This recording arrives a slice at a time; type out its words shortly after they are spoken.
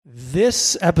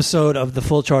This episode of the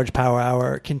Full Charge Power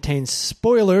Hour contains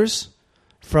spoilers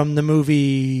from the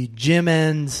movie Jim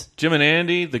and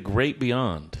Andy, The Great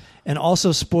Beyond. And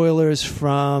also spoilers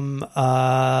from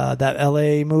that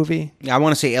L.A. movie. I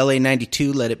want to say L.A.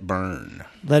 92, Let It Burn.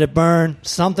 Let It Burn,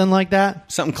 something like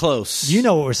that. Something close. You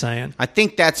know what we're saying. I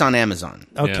think that's on Amazon.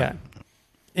 Okay. Yeah.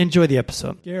 Enjoy the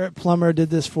episode. Garrett Plummer did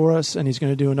this for us, and he's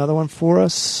going to do another one for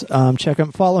us. Check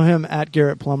him, follow him at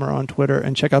Garrett Plummer on Twitter,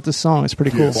 and check out this song. It's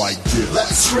pretty cool. Let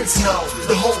the streets know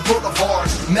the whole boulevard.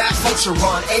 Matt Fulcher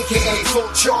Run, a.k.a.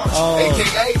 Full Charge,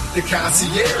 a.k.a. the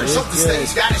concierge. Up the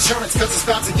stage, got insurance because it's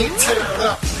about to get teared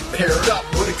up. Paired up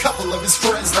with a couple of his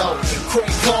friends, though.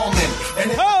 Craig Coleman and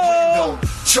Wendell.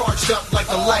 Charged up like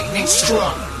the lightning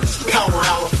struck. Power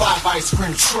Hour, 5 ice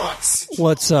cream trucks.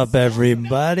 What's up,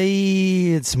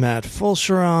 everybody? It's Matt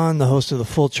Fulcheron, the host of the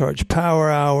Full Charge Power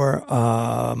Hour.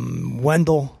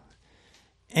 Wendell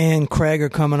and Craig are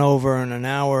coming over in an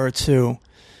hour or two.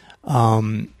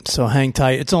 So hang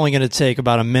tight. It's only going to take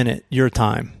about a minute, your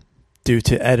time, due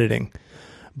to editing.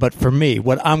 But for me,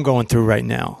 what I'm going through right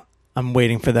now, I'm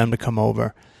waiting for them to come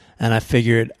over. And I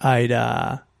figured I'd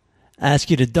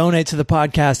ask you to donate to the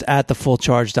podcast at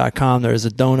thefullcharge.com. There's a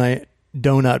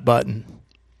donut button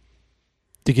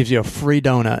that gives you a free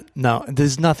donut. No,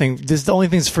 there's nothing. The only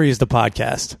thing that's free is the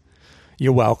podcast.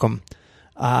 You're welcome.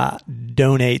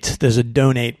 Donate. There's a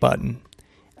donate button.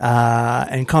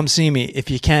 And come see me if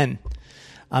you can.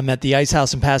 I'm at the Ice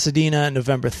House in Pasadena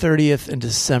November 30th and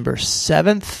December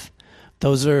 7th.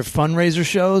 Those are fundraiser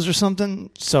shows or something.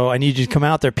 So I need you to come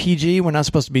out. They're PG. We're not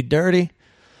supposed to be dirty.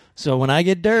 So when I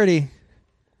get dirty,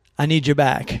 I need you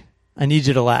back. I need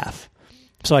you to laugh.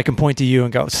 So I can point to you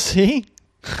and go, see?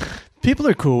 People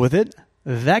are cool with it.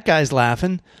 That guy's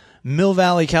laughing. Mill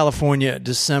Valley, California,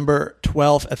 December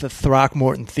 12th at the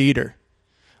Throckmorton Theater.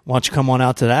 Why don't you come on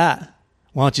out to that?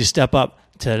 Why don't you step up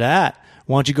to that?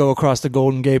 Why don't you go across the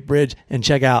Golden Gate Bridge and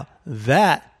check out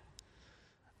that?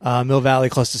 Mill Valley,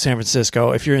 close to San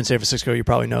Francisco. If you're in San Francisco, you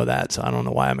probably know that, so I don't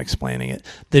know why I'm explaining it.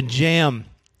 The Jam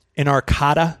in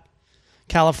Arcata,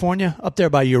 California, up there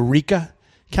by Eureka,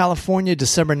 California,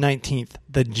 December 19th.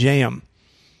 The Jam.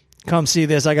 Come see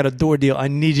this. I got a door deal. I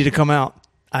need you to come out.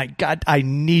 I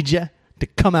need you to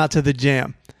come out to the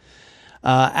Jam.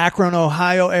 Akron,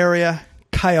 Ohio area,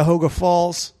 Cuyahoga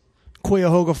Falls,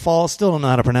 still don't know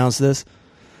how to pronounce this.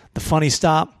 The Funny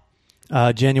Stop,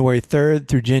 January 3rd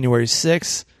through January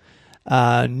 6th.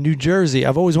 New Jersey,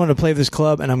 I've always wanted to play this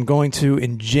club, and I'm going to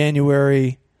in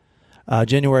January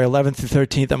 11th through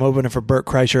 13th. I'm opening for Bert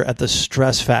Kreischer at the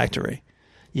Stress Factory.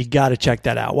 You got to check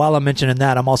that out. While I'm mentioning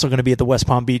that, I'm also going to be at the West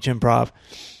Palm Beach Improv.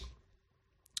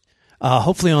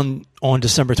 Hopefully on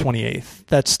December 28th.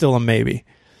 That's still a maybe.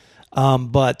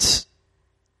 But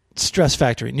Stress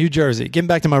Factory, New Jersey. Getting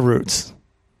back to my roots.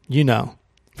 You know.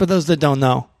 For those that don't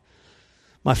know,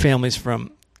 my family's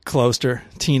from Closter,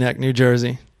 Teaneck, New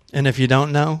Jersey. And if you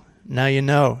don't know, now you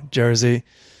know, Jersey.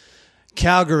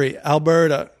 Calgary,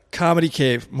 Alberta, Comedy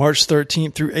Cave, March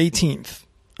 13th through 18th.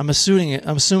 I'm assuming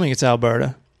it's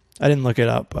Alberta. I didn't look it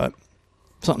up, but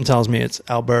something tells me it's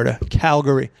Alberta.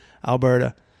 Calgary,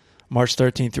 Alberta, March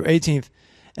 13th through 18th.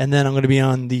 And then I'm going to be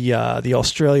on the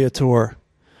Australia tour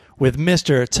with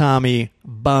Mr. Tommy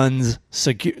Buns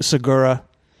Segura.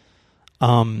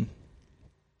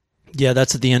 Yeah,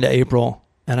 that's at the end of April,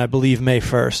 and I believe May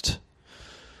 1st.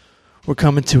 We're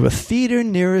coming to a theater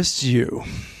nearest you.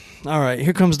 All right,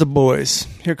 here comes the boys.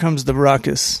 Here comes the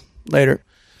ruckus. Later.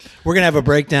 We're going to have a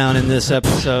breakdown in this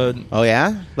episode. Oh,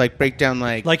 yeah? Like breakdown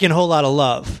like... Like in Whole Lot of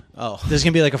Love. Oh. There's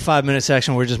going to be like a 5-minute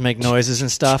section where we just make noises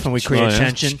and stuff, and we create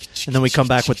tension, and then we come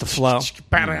back with the flow.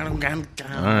 All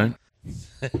right.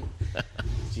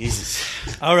 Jesus.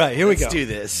 All right, here we go. Let's do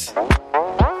this.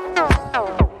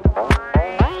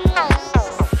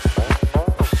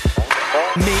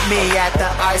 Meet me at the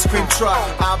ice cream truck.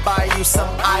 I'll buy you some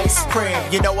ice cream.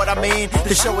 You know what I mean?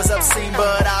 The show is obscene,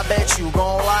 but I bet you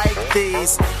gon' like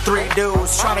these 3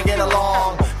 dudes trying to get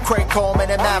along. Craig Coleman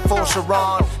and Matt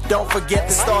Fulcheron. Don't forget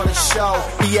to start the show.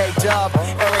 EA Dub,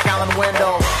 Eric Allen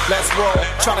Wendell. Let's roll.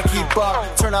 Trying to keep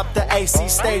up. Turn up the AC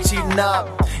stage, heating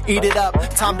up. Eat it up.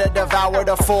 Time to devour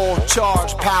the Full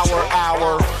Charge Power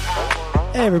Hour.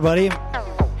 Hey, everybody.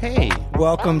 Hey.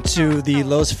 Welcome to the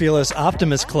Los Feliz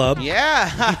Optimist Club. Yeah.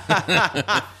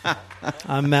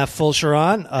 I'm Matt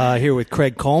Fulcheron, here with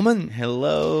Craig Coleman.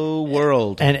 Hello,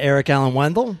 world. And Eric Allen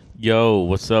Wendell. Yo,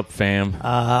 what's up, fam?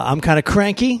 I'm kind of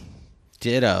cranky.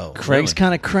 Ditto. Craig's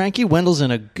kind of cranky. Wendell's in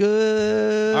a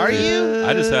good... Are you?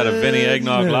 I just had a Vinny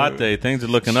eggnog latte. Things are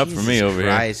looking up for me over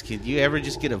Christ, could you ever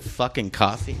just get a fucking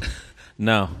coffee?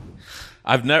 No.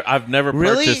 I've never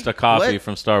Really? purchased a coffee What?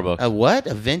 from Starbucks. A what?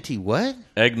 A venti what?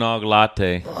 Eggnog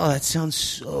latte. Oh, that sounds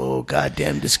so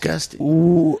goddamn disgusting.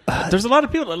 There's a lot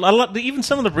of people. Even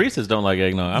some of the baristas don't like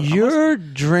eggnog. You're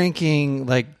drinking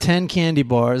like 10 candy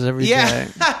bars every day.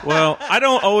 Yeah. Well, I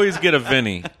don't always get a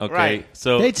Vinny. Okay, Right.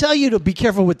 so They tell you to be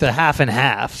careful with the half and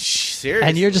half. Seriously.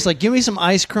 And you're just like, give me some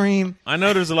ice cream I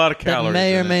know there's a lot of that calories.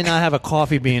 may or in may it. not have a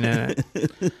coffee bean in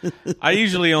it. I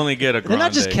usually only get a grande. They're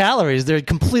not just calories; they're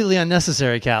completely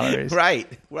unnecessary calories. Right.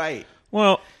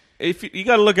 Well, if you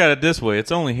got to look at it this way,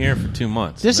 it's only here for 2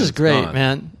 months. This and is then it's great, gone.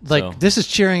 man. Like So- this is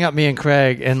cheering up me and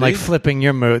Craig and like See? flipping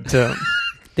your mood too.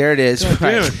 There it is. damn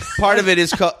Right. it. Part of it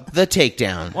is called the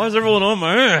takedown. Why is everyone on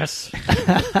my ass?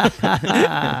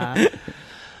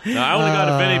 No, I only got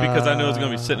a Vinny because I knew I was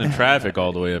going to be sitting in traffic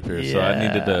all the way up here, so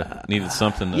I needed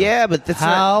something to. Yeah, but that's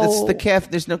How- not. That's the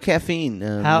there's no caffeine.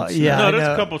 How- It's yeah. No, I there's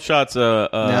know. a couple shots of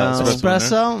espresso. in there.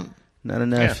 Espresso. not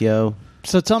enough, yo.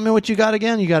 So tell me what you got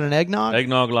again. You got an eggnog.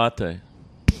 Eggnog latte.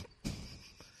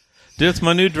 Dude, it's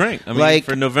my new drink. I mean, Like-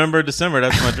 for November, December,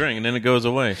 that's my drink, and then it goes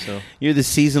away. So You're the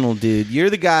seasonal dude. You're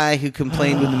the guy who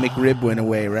complained when the McRib went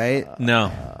away, right?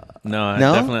 no, No?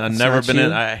 I've It's never not been you?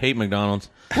 in. I hate McDonald's.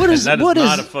 What is- And that what is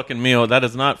not is- a fucking meal. That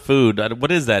is not food.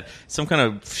 What is that? Some kind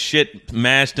of shit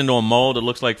mashed into a mold that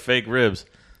looks like fake ribs.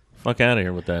 Fuck out of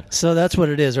here with that. So that's what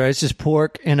it is, right? It's just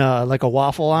pork in a like a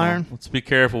waffle iron. Let's be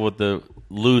careful with the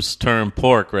loose term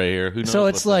pork right here. Who knows? So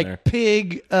it's what's in like there.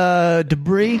 pig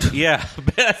debris, Yeah,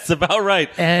 that's about right.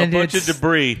 and a bunch of it's-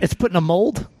 debris. It's put in a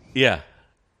mold. Yeah.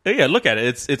 Yeah, look at it.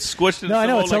 It's squished in No, I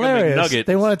know some it's mold like hilarious. a McNugget.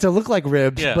 They want it to look like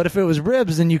ribs, Yeah. but if it was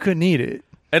ribs, then you couldn't eat it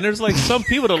And there's like some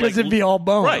people that like because it'd be all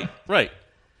bone. Right.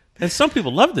 And some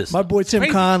people love this. My boy Tim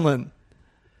Crazy. Conlon.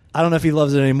 I don't know if he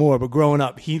loves it anymore, but growing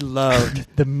up, he loved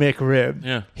the McRib.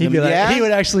 Yeah. He'd be like, Yeah? he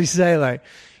would actually say like,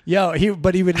 "Yo,"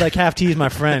 but he would like half tease my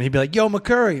friend. He'd be like, "Yo,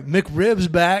 McCurry, McRib's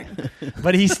back,"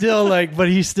 but he still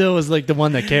was like the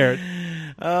one that cared.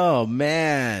 Oh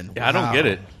man. Yeah, I don't get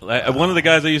it. Like, one of the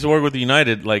guys I used to work with at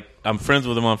United, like I'm friends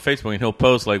with him on Facebook, and he'll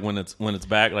post like when it's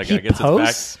back. Like He I guess posts?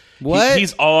 it's back. What?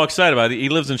 He's all excited about it. He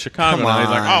lives in Chicago Come now. He's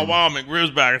like, on. "Oh wow,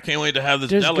 McRib's back! I can't wait to have this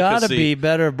There's delicacy." got to be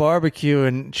better barbecue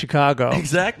in Chicago.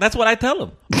 Exact. That's what I tell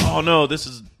him. Oh no, this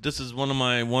is one of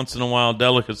my once in a while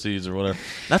delicacies or whatever.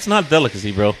 That's not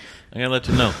delicacy, bro. I gotta let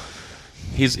you know.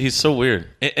 He's so weird,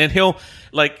 and he'll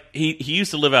like he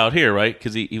used to live out here, right?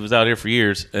 Because he was out here for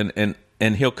years,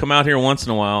 and he'll come out here once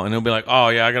in a while, and he'll be like, "Oh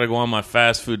yeah, I gotta go on my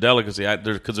fast food delicacy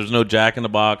because there's no Jack in the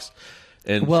Box."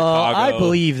 In Well, Chicago. I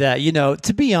believe that. You know,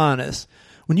 to be honest,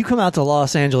 when you come out to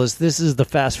Los Angeles, this is the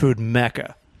fast food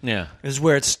mecca. Yeah. This is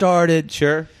where it started.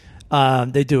 Sure.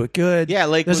 They do it good. Yeah,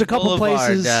 Lakewood There's a couple Boulevard,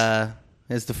 places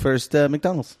is the first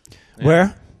McDonald's.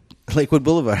 where. Lakewood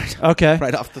Boulevard. Okay.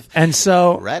 Right off the And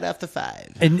so, right off the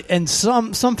 5. and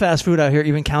some fast food out here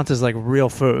even counts as like real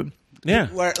food. Yeah.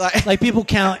 Where, Like people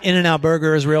count In-N-Out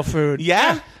Burger as real food.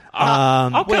 yeah.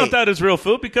 I'll wait. count that as real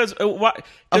food because why?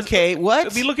 'cause Okay, what?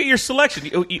 If you look at your selection,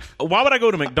 why would I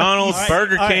go to McDonald's,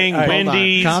 Burger all right, King, all right, hold on.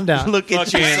 Wendy's? Calm down. Look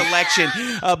at your Fucking- selection: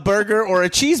 a burger or a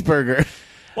cheeseburger.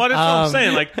 Well, that's what I'm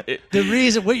saying. Like, The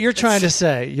reason, what you're trying to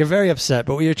say, you're very upset,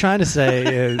 but what you're trying to say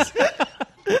is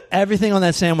everything on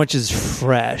that sandwich is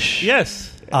fresh.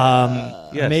 yes,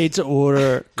 yes. Made to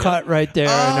order, cut right there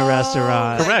in the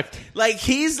restaurant. correct. Like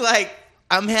he's like,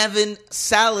 I'm having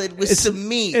salad with some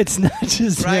meat. It's not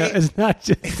just Right? it's not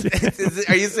just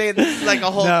Are you saying this is like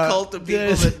a whole No, cult of people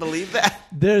there's- that believe that?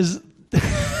 there's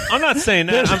I'm not saying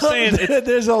that. I'm saying it's,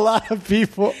 there's a lot of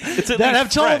people at that least have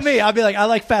told fresh. me. I'll be like, I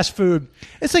like fast food.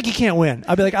 It's like you can't win.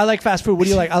 I'll be like, I like fast food. What do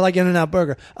you like? I like In-N-Out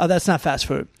Burger. Oh, that's not fast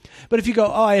food. But if you go,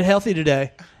 oh, I ate healthy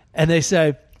today, and they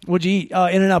say, what'd you eat? Oh,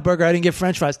 In-N-Out Burger. I didn't get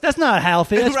French fries. That's not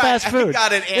healthy. That's Right, fast I food.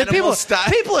 got an And animal people, style.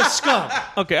 People are scum.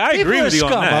 okay. I People agree are with you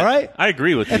scum, on that. all right? I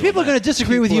agree with you. And people are on going that. to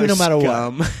disagree with you no matter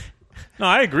what. what. No,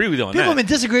 I agree with you on People have that. been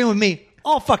disagreeing with me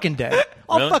all fucking day,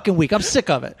 all Really? fucking week. I'm sick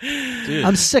of it. Dude.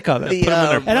 I'm sick of it. The, Put 'em in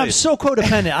their And I'm place. so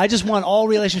codependent. I just want all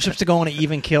relationships to go on an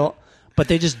even kill, but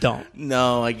they just don't.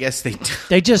 No, I guess they do.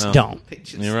 They just No.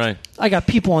 don't. You're right. I got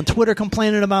people on Twitter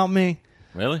complaining about me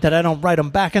Really? that I don't write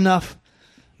them back enough.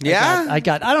 Yeah, I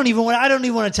don't even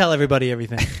want to tell everybody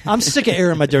everything. I'm sick of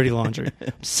airing my dirty laundry.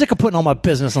 I'm sick of putting all my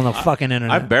business on the fucking I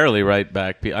internet. barely write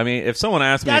back. I mean, if someone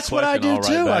asks me That's a what I question, do I'll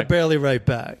too. write I back. barely write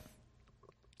back.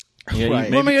 Yeah, you- Right.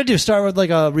 maybe- What am I gonna do? Start with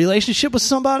like a relationship with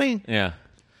somebody? yeah.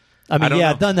 I mean, don't yeah,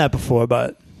 know. I've done that before,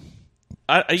 but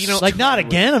You know, like not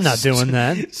again. I'm not doing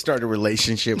that. start a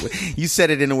relationship with. You said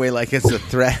it in a way like it's a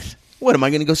threat. What, am I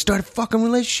going to go start a fucking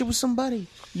relationship with somebody?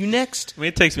 You next? I mean,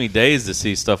 it takes me days to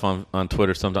see stuff on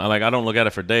Twitter sometimes. Like, I don't look at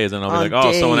it for days, and I'll be like,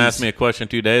 days. someone asked me a question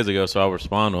 2 days ago, so I'll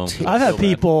respond to them. I've had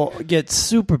people get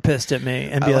super pissed at me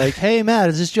and be like, hey, Matt,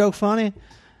 is this joke funny?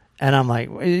 And I'm like,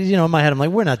 in my head, I'm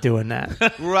like, we're not doing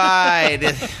that. Right.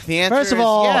 The answer First of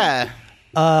all, yeah.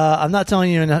 I'm not telling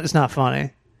you it's not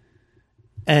funny.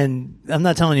 And I'm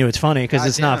not telling you it's funny because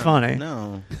it's not funny.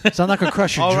 No. So I'm not going to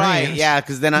crush your All dreams. right, yeah,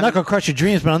 because then I'm not going to crush your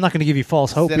dreams, but I'm not going to give you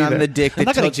false hope then either. I'm the dick that I'm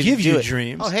not going told to you give to do you it.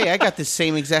 dreams. Oh, hey, I got the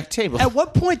same exact table. At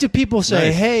what point do people say,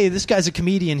 Nice. hey, this guy's a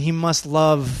comedian, he must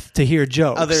love to hear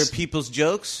jokes? Other people's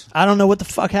jokes? I don't know what the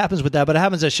fuck happens with that, but it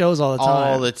happens at shows all the time.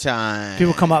 All the time.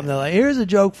 People come up and they're like, here's a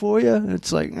joke for you. And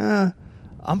it's like,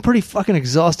 I'm pretty fucking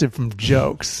exhausted from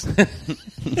jokes.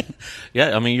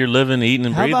 Yeah, I mean, you're living, eating,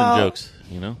 and How breathing about- jokes,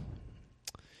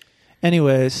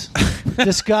 Anyways,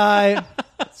 this guy...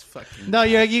 No,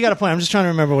 you got a point. I'm just trying to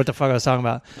remember what the fuck I was talking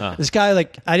about. This guy,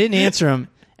 I didn't answer him,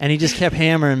 and he just kept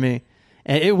hammering me.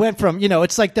 And it went from,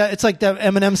 it's like that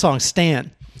Eminem song,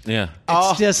 Stan. Yeah.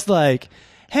 It's just like,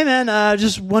 hey, man,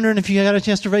 just wondering if you got a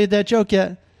chance to read that joke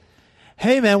yet.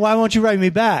 Hey, man, why won't you write me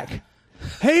back?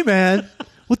 Hey, man,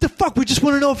 what the fuck? We just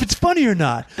want to know if it's funny or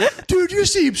not. Dude, you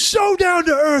seem so down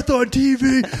to earth on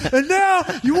TV, and now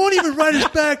you won't even write us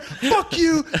back. Fuck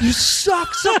you. You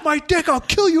suck. Suck my dick. I'll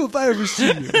kill you if I ever see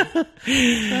you.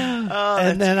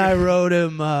 And then I wrote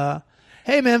him,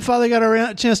 hey, man, finally got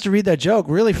a chance to read that joke.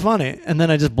 Really funny. And then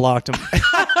I just blocked him.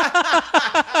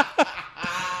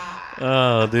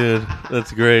 Oh, dude,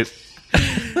 that's great.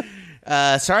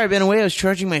 Sorry, I've been away. I was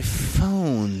charging my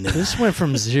phone. This went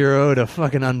from 0 to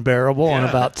fucking unbearable in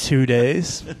about 2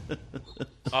 days.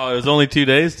 Oh, it was only 2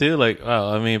 days too.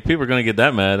 I mean, people are gonna get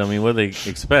that mad. I mean, what do they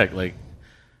expect?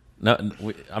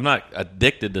 I'm not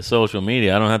addicted to social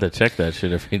media. I don't have to check that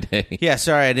shit every day. Yeah,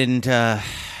 sorry, I didn't.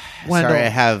 Wendell. Sorry,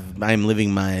 I'm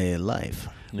living my life.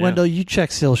 Yeah. Wendell, you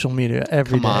check social media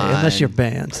every day, Come unless on. you're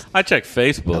banned. I check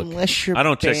Facebook. Unless you're I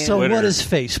don't check banned. So Twitter. what is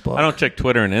Facebook? I don't check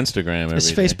Twitter and Instagram every Is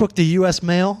day. Facebook the U.S.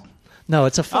 mail? No,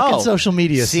 it's a fucking social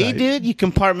media See, site. dude, you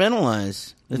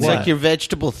compartmentalize. It's What? like your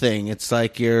vegetable thing. It's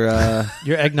like your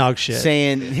Your eggnog shit.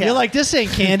 saying, yeah, You're like, this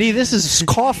ain't candy. This is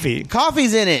coffee.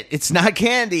 coffee's in it. It's not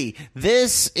candy.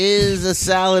 This is a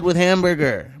salad with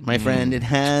hamburger, my friend. It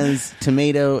has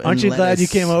tomato and Aren't you glad you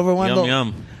lettuce. came over, Wendell?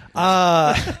 Yum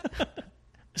yum.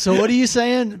 So what are you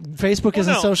saying? Facebook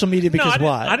isn't No. social media because No,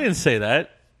 why? I didn't say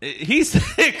that. He said,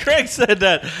 Craig said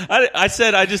that. I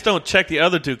said I just don't check the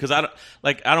other two because I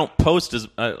don't post as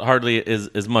hardly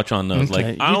as much on those.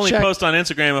 Okay. I You only check- post on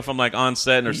Instagram if I'm on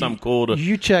set or something cool to.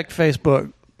 You check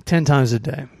Facebook 10 times a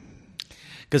day.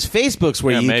 Because Facebook's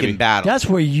where Yeah, you maybe. can battle. That's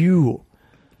where you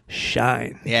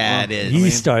shine. Yeah, it is. You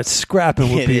start scrapping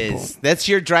with It people. is. That's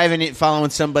your driving it, following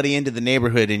somebody into the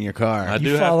neighborhood in your car. I do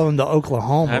You have follow to, them to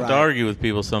Oklahoma. have to argue with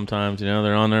people sometimes. They're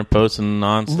on there posting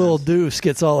nonsense. Little Deuce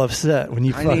gets all upset when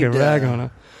you I fucking need, rag on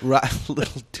him.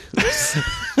 Little deuce.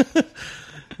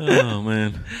 Oh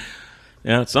man.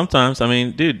 Yeah, sometimes. I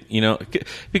mean, dude, a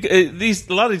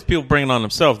lot of these people bring it on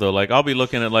themselves though. I'll be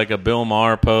looking at a Bill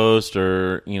Maher post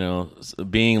or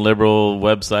Being Liberal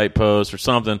website post or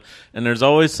something, and there's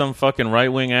always some fucking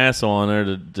right wing asshole on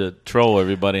there to troll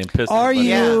everybody and piss. Are everybody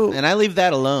you- off. Yeah, and I leave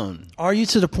that alone. Are you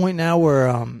to the point now where,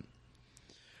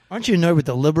 aren't you annoyed with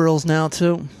the liberals now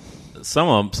too? Some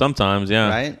of them, sometimes, yeah.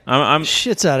 Right? I'm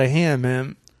Shit's out of hand,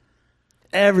 man.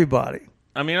 Everybody.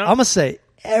 I mean, I'm going to say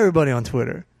everybody on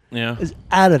Twitter yeah. is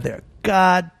out of their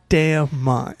goddamn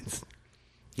minds.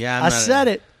 Yeah, I said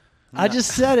it. I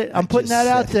just said it. I'm putting that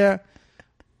just out said there.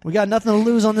 We got nothing to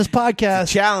lose on this podcast.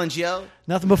 Challenge, yo.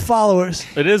 Nothing but followers.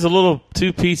 It is a little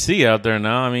too PC out there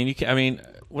now. I mean,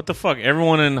 what the fuck?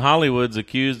 Everyone in Hollywood's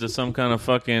accused of some kind of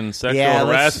fucking sexual Yeah,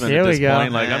 harassment here at we this go.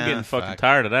 point. I'm Yeah, getting fucking fuck.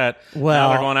 tired of that. Well- now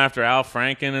they're going after Al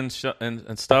Franken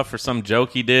and stuff for some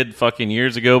joke he did fucking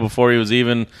years ago before he was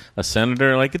even a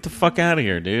senator. Get the fuck out of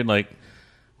here, dude.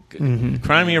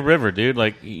 Cry me a river, dude.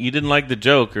 You didn't like the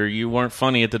joke or you weren't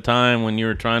funny at the time when you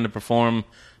were trying to perform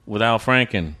with Al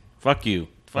Franken. Fuck you.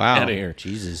 Fuck Wow. out of here.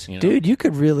 Jesus. Dude, you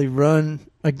could really run.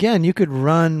 Again, you could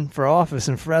run for office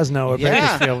in Fresno or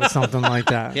Yeah. Bakersfield with something like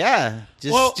that. Yeah.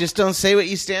 Just don't say what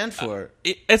you stand for.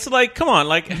 It's come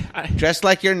on. Dress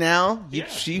like you're now. You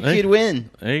could win.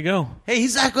 There you go. Hey,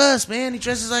 he's like us, man. He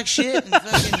dresses like shit and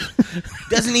fucking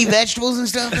doesn't eat vegetables and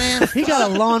stuff, man. He got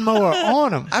a lawnmower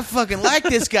on him. I fucking like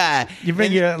this guy. You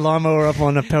bring your lawnmower up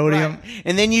on the podium. Right.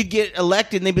 And then you'd get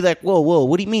elected and they'd be like, whoa,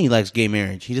 what do you mean he likes gay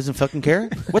marriage? He doesn't fucking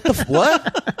care? What the what?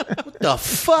 What the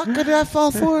fuck did I fall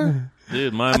for?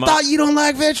 Dude, I thought you don't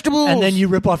like vegetables. And then you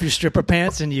rip off your stripper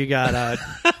pants and you got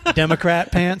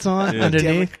Democrat pants on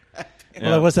underneath.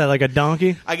 Yeah. Like, what's that? Like a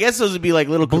donkey? I guess those would be like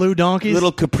little Blue donkeys?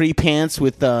 little capri pants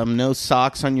with no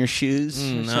socks on your shoes.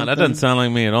 or No, something. that doesn't sound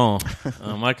like me at all.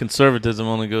 My conservatism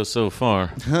only goes so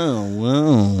far. Oh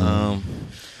wow.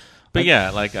 But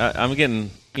yeah, like I'm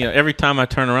getting, every time I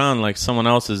turn around, like someone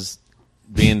else is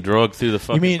being drugged through the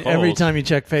fucking You mean every coals. time you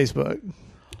check Facebook?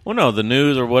 Well, no, the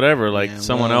news or whatever. Like Yeah,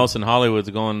 someone well- else in Hollywood's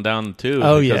going down the tube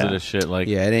Oh, because yeah. of this shit. Like,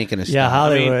 Yeah, it ain't gonna stop. Yeah,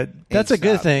 Hollywood. Ain't That's a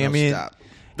good stop. thing. No I mean, stop.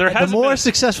 there the hasn't more been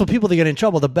successful people that get in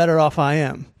trouble, the better off I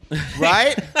am.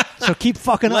 Right? So keep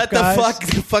fucking Let up, guys.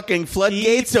 the fucking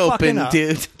floodgates Keep open, fucking up.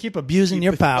 dude. Keep abusing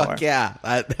your power. Fuck yeah,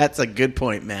 that's a good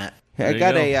point, Matt. There I you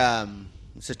got go.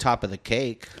 it's the top of the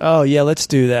cake. Oh, yeah, let's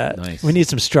do that. Nice. We need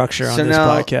some structure on So this now-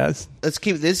 podcast. Let's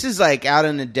keep. This is like out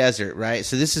in the desert, right?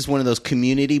 So this is one of those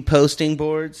community posting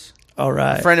boards. All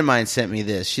right. A friend of mine sent me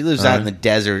this. She lives out in the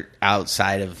desert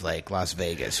outside of like Las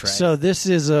Vegas, right? So this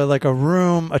is like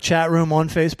a chat room on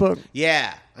Facebook?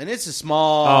 yeah, and it's a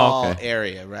small Oh, okay.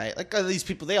 area, right? Like these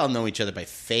people, they all know each other by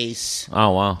face.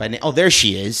 Oh wow. By oh, there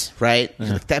she is, right?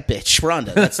 Like, that bitch,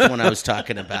 Rhonda. That's the one I was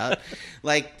talking about.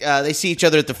 Like they see each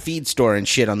other at the feed store and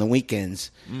shit on the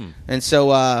weekends. And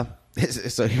so,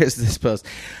 so here's this post.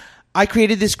 I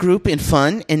created this group in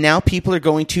fun, and now people are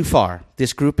going too far.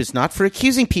 This group is not for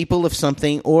accusing people of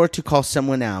something or to call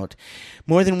someone out.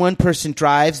 More than one person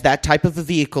drives that type of a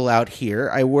vehicle out here.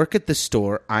 I work at the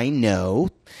store. I know.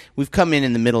 We've come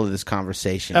in the middle of this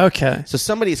conversation. Okay. So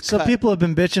somebody's So cut. people have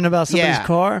been bitching about somebody's Yeah.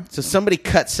 car? So somebody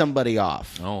cut somebody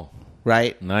off, Oh,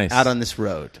 right? Nice. Out on this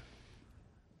road.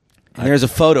 And there's a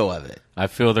photo of it. I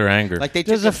feel their anger. Like they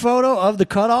There's took a photo of the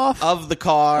cutoff? of the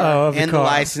car Oh, of the and car. the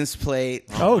license plate.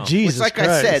 Oh, Jesus Which, like Christ.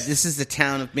 I said, this is a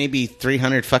town of maybe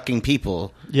 300 fucking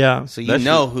people. Yeah. So you That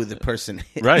know should- who the person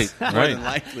is. Right, More right. than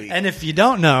likely. And if you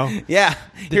don't know, yeah.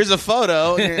 Here's a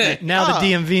photo. And you're like, now oh,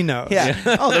 the DMV knows.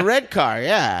 Yeah. Oh, the red car.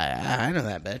 Yeah. I know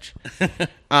that bitch.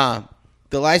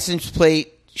 The license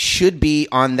plate should be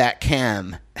on that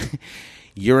cam.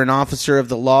 You're an officer of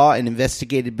the law and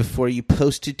investigated before you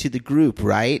posted to the group,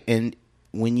 right? And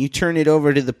when you turn it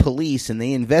over to the police and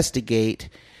they investigate,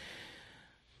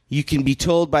 you can be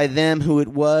told by them who it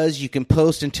was. You can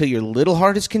post until your little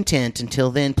heart is content.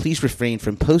 Until then, please refrain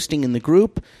from posting in the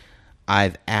group. I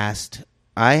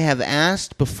have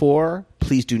asked before,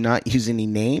 please do not use any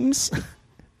names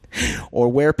or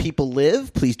where people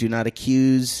live. Please do not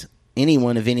accuse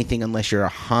anyone of anything unless you're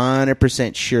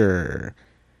 100% sure.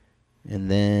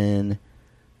 And then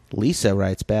Lisa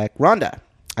writes back, Rhonda,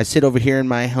 I sit over here in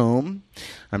my home.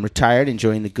 I'm retired,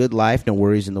 enjoying the good life, no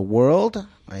worries in the world.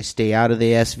 I stay out of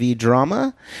the SV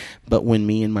drama. But when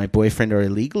me and my boyfriend are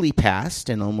illegally passed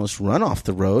and almost run off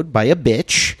the road by a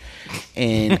bitch,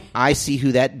 and I see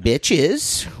who that bitch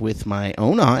is with my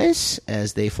own eyes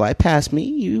as they fly past me,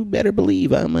 you better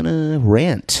believe I'm going to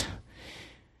rant.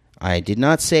 I did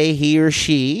not say he or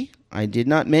she. I did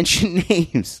not mention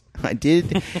names. I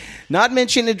did not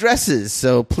mention addresses.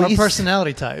 So Or please,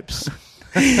 personality types.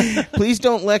 please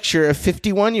don't lecture a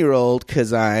 51-year-old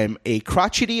because I'm a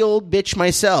crotchety old bitch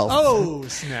myself. Oh,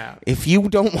 snap. If you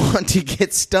don't want to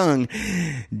get stung,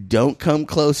 don't come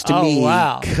close to Oh, me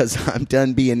wow. because I'm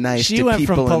done being nice She to went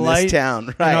people from in polite this town.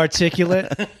 and Right. articulate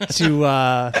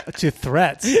to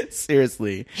threats.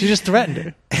 Seriously. She just threatened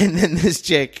her. And then this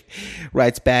chick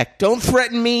writes back, don't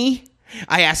threaten me.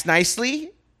 I asked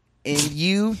nicely, and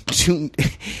you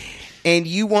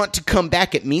want to come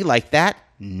back at me like that?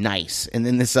 Nice. And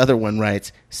then this other one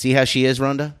writes, see how she is,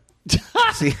 Rhonda?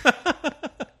 See?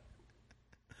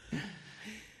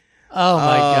 Oh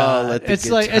my God! let the It's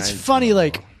good like it's times funny. roll.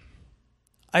 Like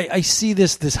I see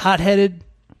this hot-headed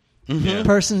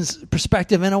person's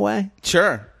perspective in a way,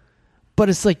 Sure. but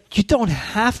it's like you don't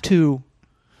have to.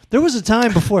 There was a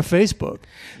time before Facebook,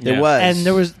 There Yeah. was.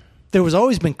 and there was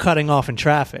always been cutting off in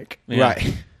traffic. Yeah.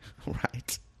 Right.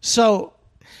 Right. So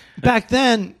back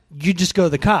then, you just go to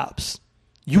the cops.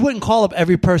 You wouldn't call up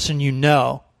every person you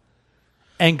know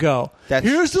and go,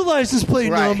 here's the license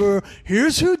plate Right. number.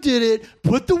 Here's who did it.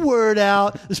 Put the word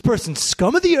out. This person's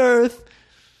scum of the earth.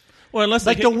 Well, unless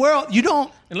Like they the hit, world, you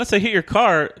don't. unless they hit your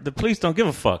car, the police don't give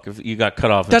a fuck if you got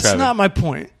cut off. In That's traffic. not my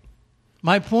point.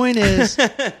 My point is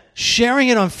sharing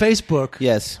it on Facebook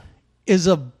Yes. is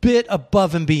a bit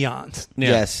above and beyond Yeah.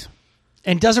 Yes.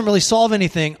 and doesn't really solve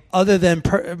anything other than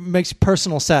makes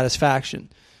personal satisfaction.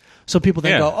 So people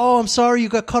then Yeah. go, oh, I'm sorry you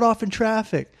got cut off in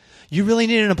traffic. You really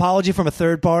need an apology from a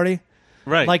third party?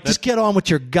 Right. Like, just get on with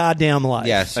your goddamn life.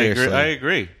 Yeah, I seriously. agree. I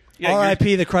agree. Yeah, you're-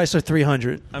 R.I.P. the Chrysler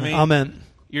 300. I mean- Amen.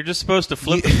 You're just supposed to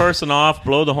flip the person off,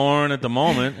 blow the horn at the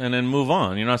moment, and then move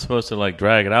on. You're not supposed to like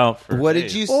drag it out for What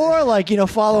days. did you? Or like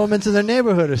follow them into their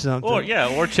neighborhood or something.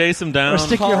 Or chase them down, or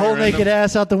stick your whole naked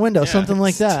ass out the window, something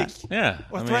like that. Yeah,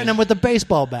 Or threaten them with a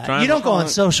baseball bat. trying You don't to go on honk-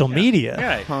 social media.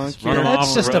 Yeah, Honk just run them That's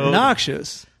off just the road,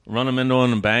 obnoxious. Run them into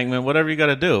an embankment, whatever you got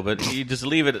to do. But you just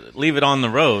leave it on the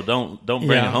road. Don't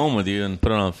bring Yeah. it home with you and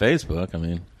put it on Facebook. I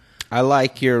mean, I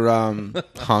like your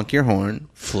honk your horn,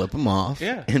 flip them off,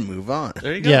 Yeah. and move on.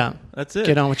 there you go. Yeah. That's it.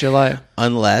 Get on with your life.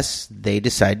 Unless they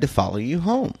decide to follow you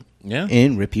home Yeah.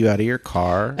 and rip you out of your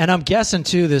car. And I'm guessing,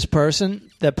 too, this person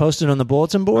that posted on the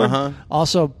bulletin board Uh-huh.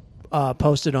 also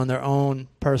posted on their own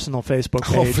personal Facebook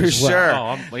page Oh, for as well. sure.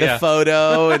 Oh, The yeah.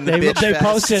 photo and the They bitch fest.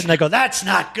 post it and they go, that's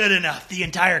not good enough. The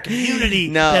entire community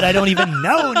No. that I don't even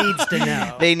know needs to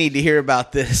know. They need to hear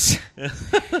about this.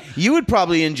 You would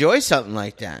probably enjoy something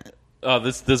like that. Oh,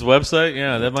 this website?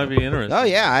 Yeah, that might be interesting. Oh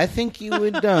yeah, I think you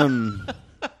would.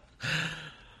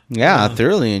 I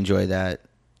thoroughly enjoy that.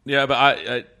 Yeah, but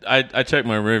I check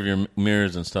my rearview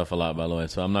mirrors and stuff a lot, by the way.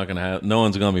 So I'm not gonna have. No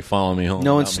one's gonna be following me home.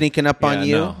 No one's without me. sneaking up on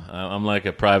you? No. I'm like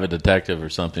a private detective or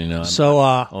something. You know. I'm So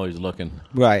always looking.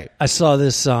 Right. I saw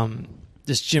this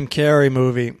this Jim Carrey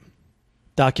movie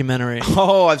documentary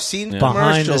Oh, I've seen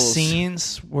behind the commercials.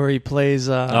 scenes where he plays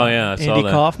Oh, yeah, I saw Andy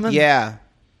that. Kaufman. Yeah.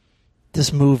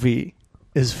 This movie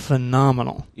is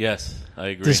phenomenal. Yes, I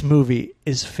agree. This movie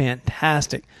is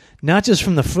fantastic. Not just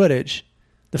from the footage.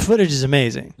 The footage is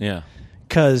amazing. Yeah.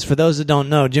 Because for those that don't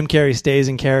know, Jim Carrey stays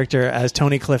in character as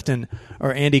Tony Clifton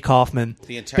or Andy Kaufman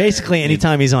The entire- basically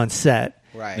anytime he's on set.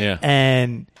 Right. Yeah.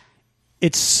 And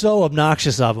it's so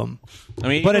obnoxious of him. I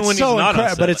mean, But even it's when so he's not on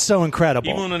set, but it's so incredible.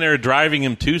 even when they were driving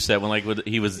him to set, when like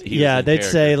he was Yeah, in they'd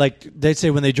character. say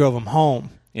when they drove him home,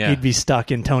 Yeah. he'd be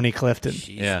stuck in Tony Clifton.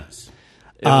 Yeah.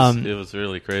 Um, It was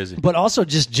really crazy. But also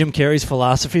just Jim Carrey's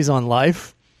philosophies on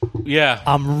life, Yeah,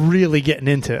 I'm really getting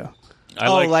into.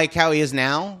 I like how he is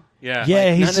now? yeah, Yeah,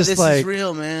 None he's of just this like is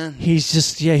real, man. he's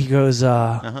just he goes.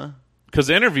 because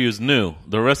the interview's new.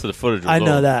 The rest of the footage. Was I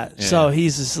know old. that. Yeah. So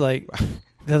he's just like,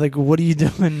 they're like, "What are you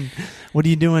doing? What are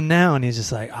you doing now?" And he's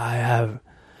just like, "I have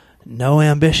no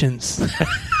ambitions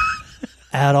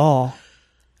at all."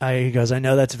 He goes, "I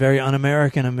know that's very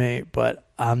un-American of me, but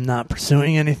I'm not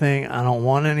pursuing anything. I don't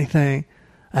want anything.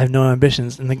 I have no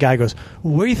ambitions." And the guy goes,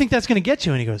 well, "Where do you think that's going to get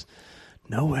you?" And he goes,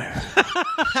 "Nowhere."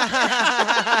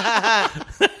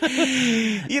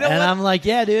 You know And what? I'm like,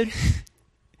 "Yeah, dude,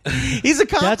 He's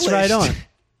accomplished. that's right on."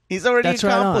 He's already That's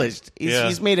right on. accomplished. Yeah.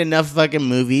 He's made enough fucking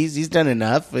movies. He's done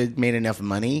enough. He's made enough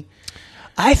money.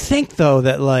 I think though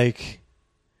that like,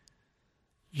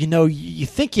 you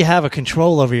think you have a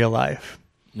control over your life.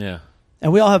 Yeah,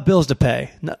 And we all have bills to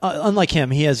pay. Unlike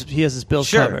him, he has his bills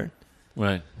Sure. covered.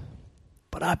 right.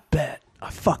 But I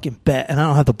fucking bet, and I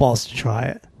don't have the balls to try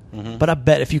it, but I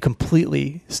bet if you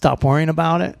completely stop worrying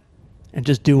about it and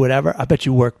just do whatever, I bet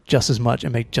you work just as much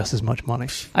and make just as much money.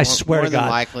 I swear more to than God.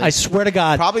 likely. I swear to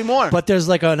God. Probably more. But there's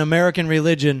like an American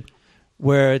religion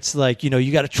where it's like, you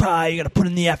got to try, you got to put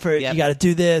in the effort, Yep. you got to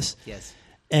do this. Yes.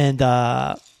 And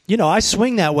I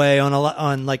swing that way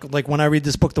on like when I read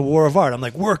this book, The War of Art. I'm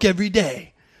like, work every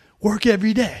day.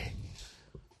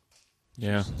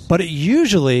 Yeah, But it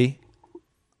usually,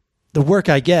 the work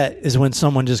I get is when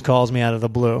someone just calls me out of the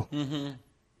blue.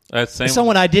 that's same.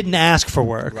 Someone I didn't ask for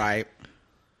work, Right.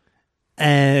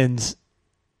 and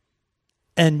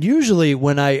usually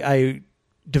when I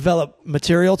develop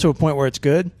material to a point where it's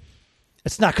good,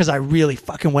 it's not because I really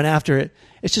fucking went after it.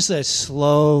 It's just that I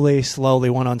slowly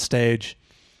went on stage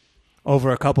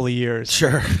over a couple of years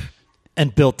Sure.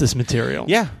 and built this material.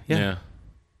 Yeah. yeah.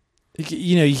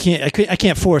 You can't. I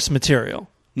can't force material.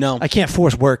 No. I can't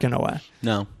force work in a way.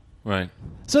 No. Right.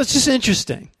 So it's just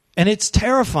interesting, and it's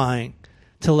terrifying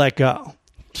to let go.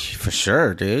 For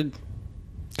sure, dude.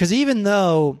 Because even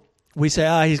though we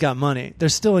say, he's got money,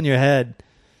 there's still in your head,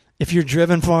 if you're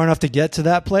driven far enough to get to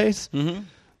that place,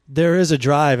 there is a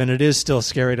drive, and it is still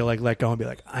scary to like let go and be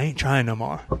like, I ain't trying no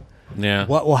more. Yeah.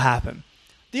 What will happen?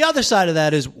 The other side of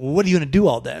that is, what are you going to do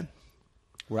all day?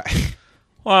 Right.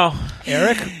 Well,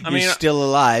 Eric, I mean, You're still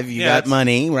alive. You yeah, got it's-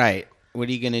 money. Right. What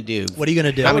are you going to do? what are you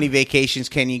going to do? How many vacations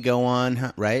can you go on?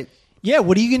 Huh? Right. Yeah,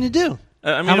 what are you going to do?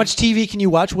 I mean, How much TV can you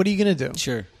watch? What are you going to do?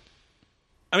 Sure.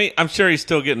 I mean, I'm sure he's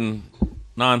still getting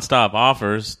nonstop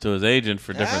offers to his agent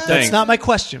for different Ah. things. That's not my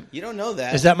question. You don't know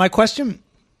that. Is that my question?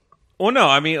 Well, no,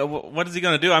 I mean, what is he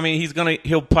going to do? I mean,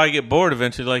 he'll probably get bored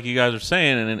eventually, like you guys are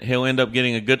saying, and then he'll end up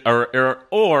getting a good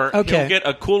or he'll get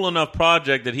a cool enough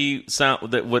project that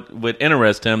that would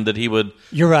interest him that he would.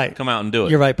 You're right. Come out and do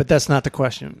it. You're right, but that's not the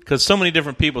question. Because so many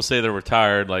different people say they're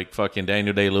retired. Like fucking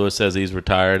Daniel Day-Lewis says he's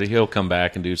retired. He'll come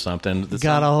back and do something.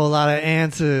 Got a whole lot of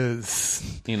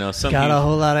answers. You know, a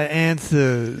whole lot of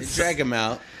answers. Drag him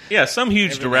out. Yeah, some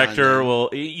huge director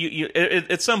will.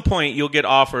 At some point, you'll get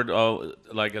offered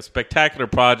like a spectacular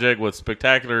project with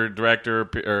spectacular director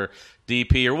or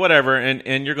DP or whatever,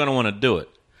 and you're going to want to do it.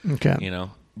 Okay, you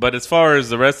know. But as far as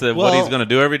the rest of what he's going to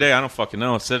do every day, I don't fucking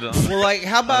know. Sit on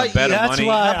how about you? That's money,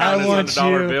 why I want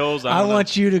you. Bills, I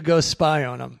want you to go spy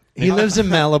on him. He lives in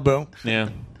Malibu. Yeah,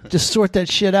 just sort that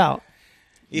shit out.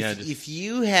 If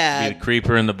you had be a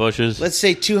creeper in the bushes, let's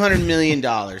say $200 million,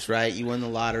 right? You won the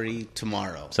lottery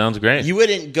tomorrow. Sounds great. You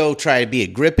wouldn't go try to be a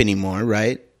grip anymore,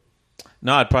 right?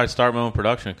 No, I'd probably start my own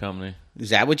production company.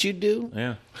 Is that what you'd do?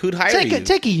 Yeah. Who'd hire you?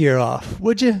 Take a year off,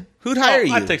 would you? Who'd hire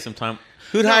you? I'd take some time.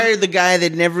 Who'd hire the guy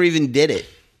that never even did it?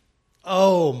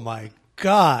 Oh my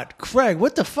God, Craig,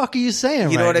 what the fuck are you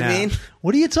saying? You know right what now? I mean?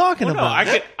 What are you talking about?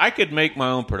 No, I could make my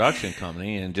own production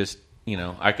company and just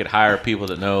I could hire people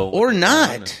that know or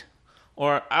not.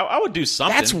 Or I would do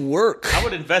something. That's work. I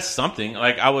would invest something.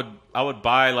 Like I would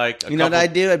buy like you know what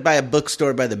I'd do? I'd buy a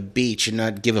bookstore by the beach and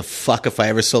not give a fuck if I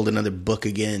ever sold another book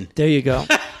again. There you go.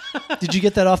 Did you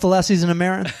get that off the last season of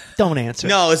Marin? Don't answer.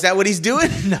 No, is that what he's doing?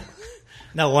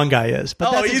 No, one guy is.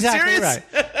 But that's are you exactly serious?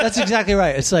 Right. That's exactly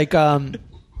right. It's like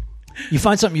you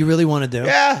find something you really want to do.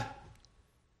 Yeah.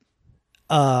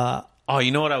 Oh,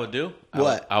 you know what I would do?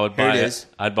 What? I would buy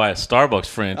I'd buy a Starbucks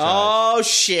franchise. Oh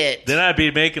shit! Then I'd be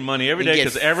making money every day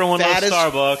because everyone loves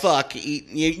Starbucks. Fuck,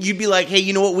 you'd be like, hey,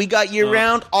 you know what we got year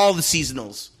round? All the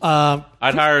seasonals.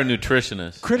 I'd hire a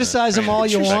nutritionist. Criticize him all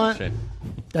you want.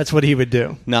 That's what he would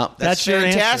do. No, that's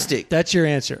fantastic. Your answer. That's your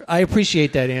answer. I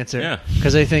appreciate that answer. Yeah,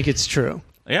 because I think it's true.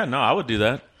 Yeah, no, I would do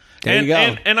that. There you go.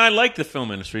 And I like the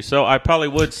film industry, so I probably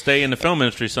would stay in the film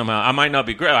industry somehow. I might not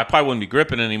be I probably wouldn't be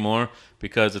gripping anymore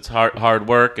because it's hard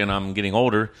work and I'm getting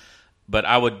older. But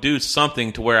I would do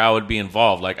something to where I would be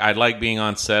involved. Like I like being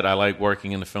on set. I like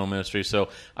working in the film industry. So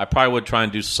I probably would try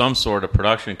and do some sort of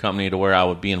production company to where I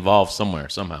would be involved somewhere,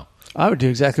 somehow. I would do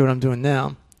exactly what I'm doing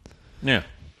now. Yeah.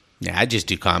 Yeah, I just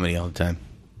do comedy all the time.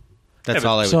 That's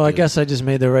all I would do. So I guess I just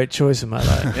made the right choice in my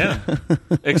life. Yeah.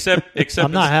 Except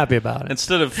I'm not happy about it.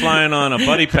 Instead of flying on a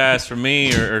buddy pass for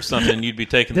me or something, you'd be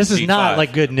taking this the is G5. not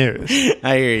like good news.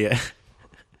 I hear you.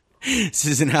 This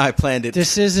isn't how I planned it.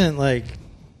 This isn't like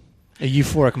a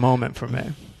euphoric moment for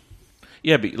me.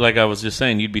 Yeah, but like I was just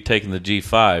saying, you'd be taking the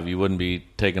G5. You wouldn't be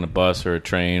taking a bus or a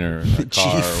train or a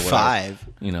car or whatever.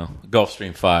 G5.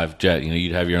 Gulfstream 5 jet.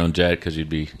 You'd have your own jet because you'd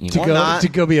be to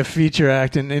go be a feature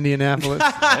act in Indianapolis.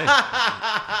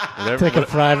 Take a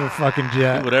private fucking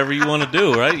jet. Whatever you want to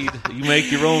do, right? You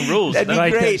make your own rules. That'd be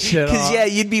great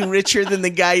because you'd be richer than the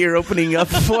guy you're opening up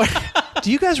for.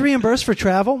 Do you guys reimburse for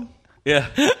travel? Yeah.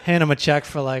 Hand him a check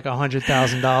for like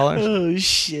 $100,000. Oh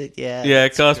shit! Yeah. Yeah,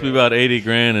 it cost me about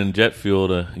 $80,000 in jet fuel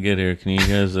to get here. Can you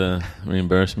guys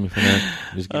reimburse me for that?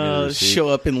 Just give me the receipt. Show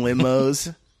up in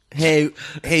limos. Hey,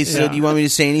 so do you want me to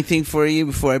say anything for you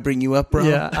before I bring you up, bro?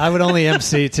 Yeah, I would only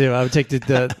MC too. I would take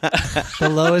the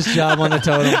lowest job on the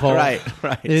totem pole. Right.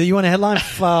 You want a headline?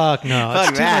 Fuck no.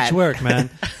 It's too much work, man.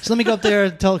 So let me go up there,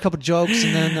 tell a couple jokes,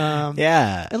 and then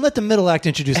and let the middle act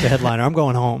introduce the headliner. I'm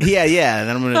going home. Yeah, and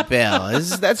then I'm going to bail.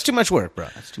 That's too much work, bro.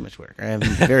 That's too much work. I'm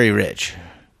very rich.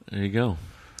 There you go.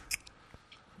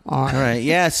 All right.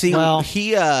 Yeah. See,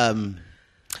 he.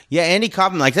 Yeah, Andy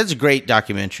Kaufman, that's a great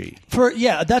documentary.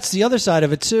 That's the other side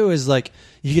of it too. Is like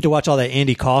you get to watch all that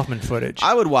Andy Kaufman footage.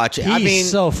 I would watch it.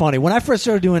 He's so funny. When I first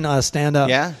started doing stand up,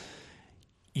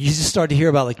 you just start to hear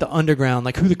about like the underground,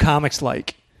 like who the comics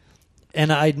like.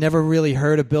 And I'd never really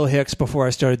heard of Bill Hicks before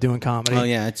I started doing comedy. Oh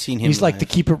yeah, I'd seen him. He's like the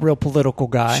keep it real political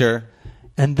guy. Sure.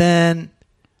 And then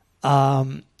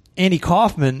Andy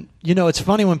Kaufman, it's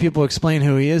funny when people explain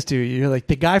who he is to you. You're like,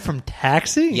 the guy from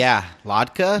Taxi? Yeah,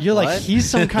 Latka? You're like, he's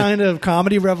some kind of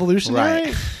comedy revolutionary?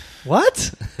 Right.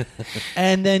 What?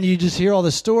 And then you just hear all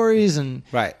the stories, and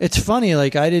it's funny.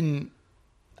 Like, I didn't...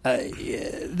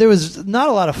 there was not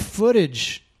a lot of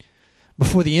footage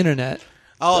before the internet.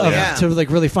 To like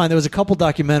really find. There was a couple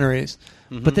documentaries,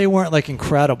 but they weren't like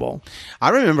incredible. I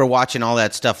remember watching all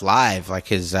that stuff live, like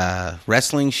his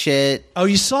wrestling shit. Oh,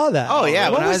 you saw that? Oh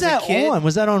yeah. What when was I was that a kid, on?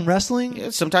 Was that on wrestling?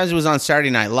 Yeah, sometimes it was on Saturday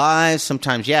Night Live.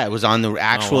 Sometimes it was on the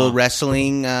actual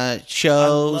wrestling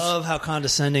shows. I love how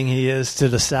condescending he is to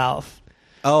the South.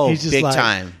 Oh, he's just big like,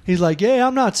 time. He's like, yeah,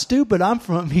 I'm not stupid.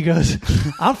 He goes,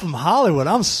 I'm from Hollywood.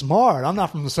 I'm smart. I'm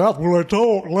not from the South. Well, I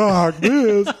talk like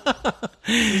this.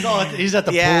 He's at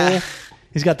the pool.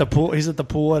 He's got the pool. He's at the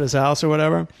pool at his house or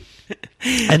whatever.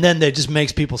 And then they just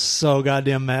makes people so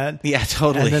goddamn mad. Yeah,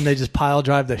 totally. And then they just pile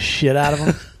drive the shit out of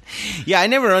him. Yeah, I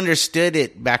never understood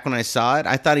it back when I saw it.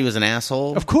 I thought he was an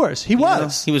asshole. Of course, he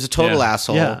was. He was a total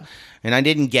asshole. Yeah. And I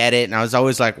didn't get it. And I was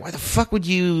always like, why the fuck would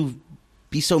you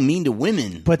be so mean to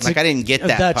women? But like, I didn't get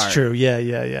that That's part. true. Yeah.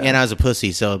 And I was a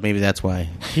pussy, so maybe that's why.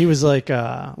 He was like,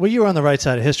 well, you were on the right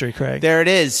side of history, Craig. There it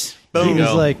is. He Boom.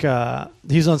 was like,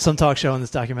 he was on some talk show in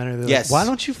this documentary. They're Yes. like, why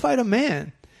don't you fight a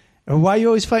man? Or why are you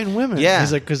always fighting women? Yeah.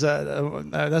 He's like, because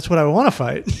that's what I want to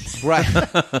fight. Right.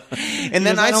 And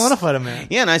then I don't want to fight a man.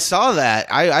 Yeah, and I saw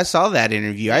that. I saw that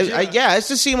interview. I used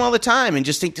to see him all the time and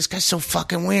just think this guy's so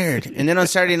fucking weird. And then on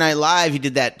Saturday Night Live, he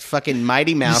did that fucking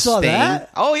Mighty Mouse saw thing.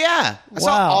 that? Oh yeah, I saw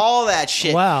Wow. all that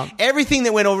shit. Wow. Everything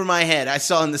that went over my head, I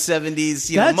saw in the 70s.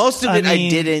 You know, most of it I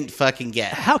didn't fucking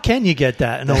get. How can you get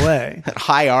that in a way?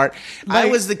 High art. I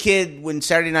Like- was the kid when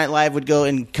Saturday Night Live would go,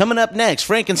 and coming up next,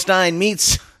 Frankenstein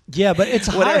meets. Yeah, but it's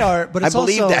Whatever. high art. But it's I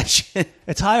believe also that shit.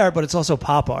 It's high art, but it's also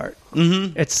pop art.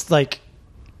 Mm-hmm. It's like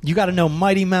you got to know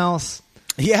Mighty Mouse.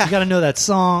 Yeah. You got to know that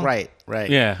song. Right.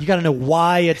 Yeah. You got to know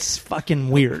why it's fucking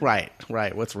weird. Right.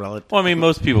 What's relative? Well, I mean,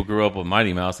 most people grew up with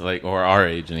Mighty Mouse, like, or our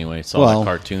age anyway, saw Well, that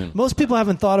cartoon. Most people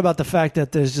haven't thought about the fact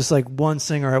that there's just like one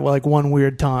singer at like one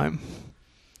weird time.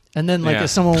 And then, like, Yeah. if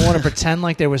someone want to pretend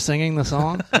like they were singing the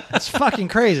song, it's fucking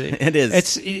crazy. It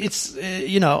is. It's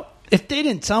you know, if they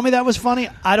didn't tell me that was funny,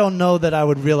 I don't know that I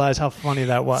would realize how funny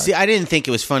that was. See, I didn't think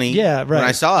it was funny. Yeah, right, When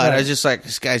I saw it, right. I was just like,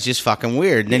 this guy's just fucking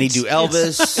weird. And then he'd do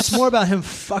Elvis. It's more about him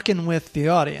fucking with the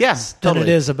audience Yeah, than totally.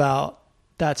 it is about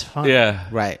that's funny. Yeah.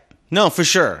 Right. No, for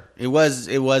sure. It was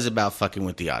about fucking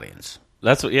with the audience.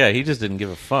 That's what, he just didn't give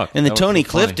a fuck. And the That was Tony so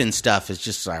funny. Clifton stuff is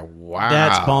just like, wow.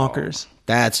 That's bonkers.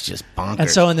 That's just bonkers. And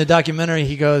so in the documentary,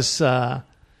 he goes, it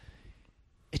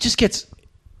just gets,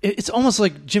 it's almost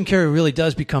like Jim Carrey really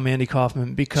does become Andy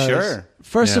Kaufman because, Sure.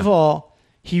 first of Yeah. all,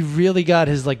 he really got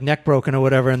his like neck broken or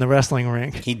whatever in the wrestling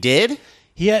ring. He did?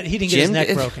 He didn't get his Jim neck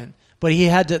did? broken, but he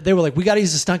had to. They were like, we got to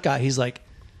use a stunt guy. He's like,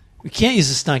 we can't use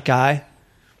a stunt guy.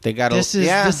 They got This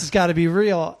has got to be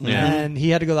real. Yeah. And he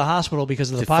had to go to the hospital because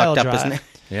of the It pile fucked up his drive. neck.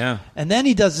 Yeah. And then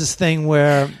he does this thing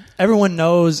where everyone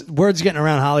knows, word's getting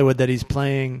around Hollywood that he's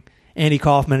playing Andy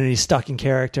Kaufman and he's stuck in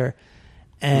character.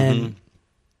 And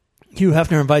Hugh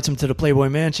Hefner invites him to the Playboy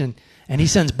Mansion, and he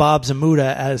sends Bob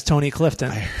Zamuda as Tony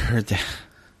Clifton. I heard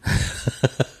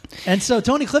that. And so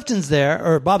Tony Clifton's there,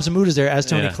 or Bob Zamuda's there as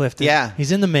Tony Yeah. Clifton. Yeah.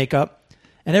 He's in the makeup,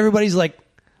 and everybody's like,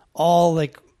 all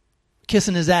like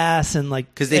kissing his ass and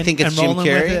like 'Cause they think it's and Jim rolling with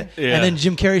Carrey? it. Yeah. And then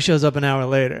Jim Carrey shows up an hour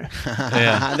later.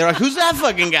 Yeah. They're like, who's that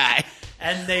fucking guy?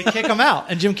 And they kick him out,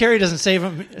 and Jim Carrey doesn't save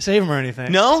him or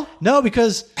anything. No? No,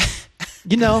 because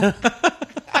you know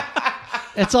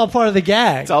it's all part of the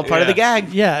gag. It's all part of the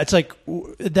gag. Yeah, it's like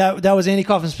that was Andy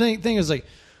Kaufman's thing. It was like,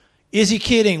 is he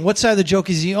kidding? What side of the joke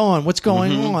is he on? What's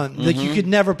going on? Like you could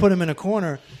never put him in a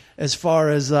corner as far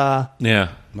as Yeah.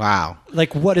 Wow.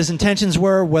 like what his intentions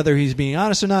were, whether he's being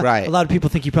honest or not. Right. A lot of people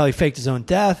think he probably faked his own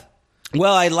death.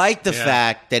 Well, I like the Yeah.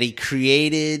 fact that he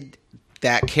created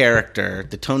that character,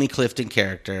 the Tony Clifton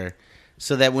character,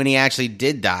 so that when he actually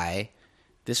did die,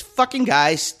 this fucking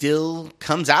guy still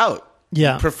comes out,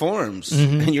 Yeah. performs,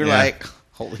 and you're Yeah. like,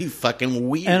 holy fucking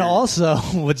weird. And also,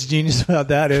 what's genius about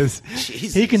that is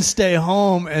Jesus. he can stay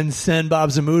home and send Bob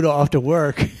Zamuda off to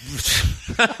work.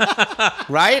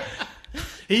 right?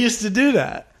 He used to do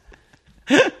that.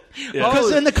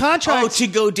 Because in the contract, to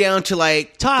go down to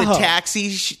like Tahoe. the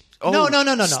taxi. no.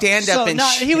 Stand So, up and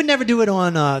he would never do it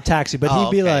on Taxi, but Oh,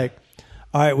 he'd be okay. like,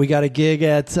 "All right, we got a gig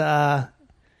at the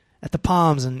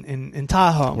Palms in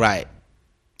Tahoe. Right.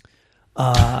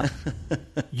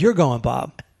 You're going,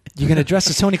 Bob. You're going to dress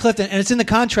as Tony Clifton, and it's in the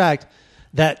contract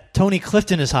that Tony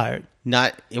Clifton is hired.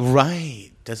 Not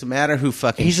right. Doesn't matter who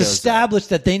fucking. He's shows established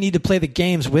that they need to play the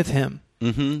games with him.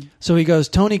 Mm-hmm. So he goes,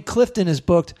 Tony Clifton is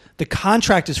booked. The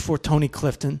contract is for Tony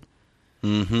Clifton.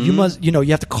 Mm-hmm. You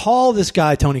have to call this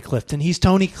guy Tony Clifton. He's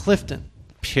Tony Clifton.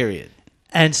 up. Period.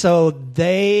 And so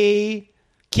they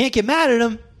can't get mad at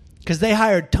him because they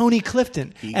hired Tony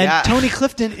Clifton. Yeah. And Tony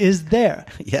Clifton is there.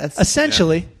 Yes.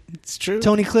 Essentially, It's true.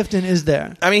 Tony Clifton is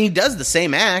there. I mean, he does the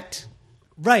same act.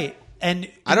 Right. And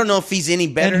I don't know if he's any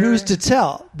better. And who's to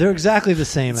tell? They're exactly the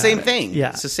same. Same at it. thing.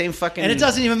 Yeah, it's the same fucking. And it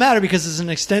doesn't even matter because it's an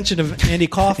extension of Andy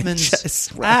Kaufman's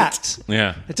Just right. act.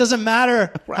 Yeah. It doesn't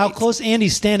matter how Right. close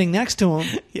Andy's standing next to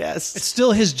him. Yes, It's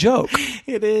still his joke.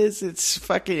 it is. It's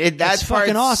fucking. That's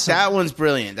fucking awesome. That one's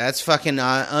brilliant. That's fucking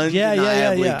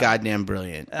undeniably goddamn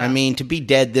brilliant. I mean, to be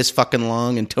dead this fucking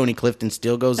long and Tony Clifton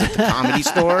still goes at the Comedy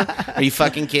Store. Are you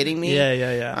fucking kidding me?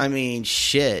 Yeah. I mean,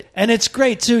 shit. And it's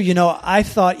great too. You know, I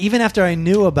thought even after I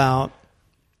knew about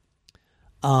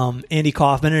Andy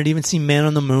Kaufman and I'd even seen Man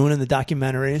on the Moon and the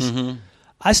documentaries,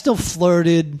 I still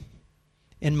flirted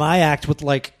in my act with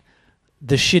like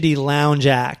the shitty lounge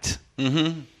act.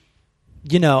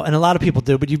 You know, and a lot of people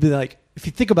do, but you'd be like, if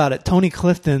you think about it, Tony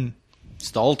Clifton It's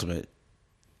the ultimate.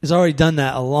 has already done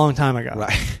that a long time ago.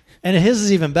 Right. And his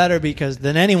is even better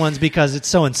than anyone's because it's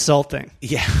so insulting.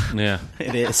 Yeah. Yeah.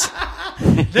 It is.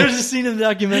 There's a scene in the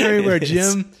documentary where It is.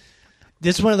 Jim...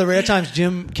 This is one of the rare times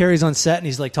Jim Carrey's on set and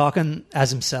he's like talking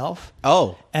as himself.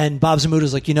 Oh. And Bob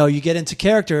Zamuta's like, you know, you get into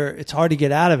character, it's hard to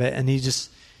get out of it. And you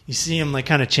see him like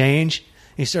kind of change.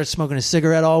 He starts smoking a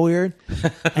cigarette all weird.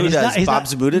 And Who does? Bob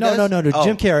Zamuda does? No, Oh.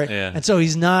 Jim Carrey. Yeah. And so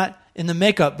he's not in the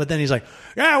makeup, but then he's like,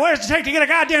 yeah, what does it take to get a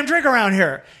goddamn drink around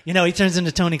here? You know, he turns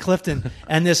into Tony Clifton.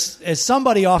 And this is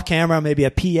somebody off camera, maybe a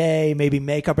PA, maybe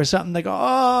makeup or something. They go,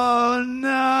 oh,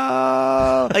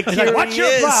 no. Like, He's here like, what's he your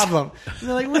is. problem? And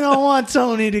they're like, we don't want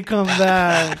Tony to come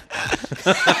back.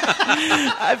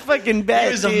 I fucking bet.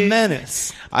 He was a dude.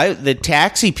 menace. The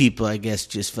taxi people, I guess,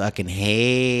 just fucking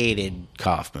hated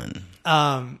Kaufman.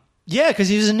 Yeah, because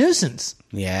he was a nuisance.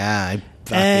 Yeah, I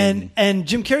fucking... And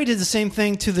Jim Carrey did the same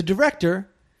thing to the director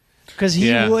because he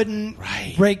Yeah. wouldn't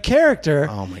Right. break character.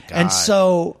 Oh, my God. And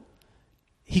so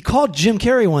he called Jim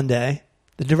Carrey one day,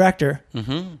 the director,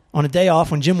 on a day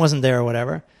off when Jim wasn't there or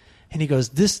whatever, and he goes,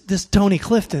 "This Tony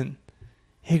Clifton."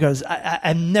 He goes,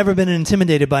 I've never been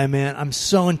intimidated by a man. I'm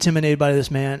so intimidated by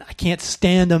this man. I can't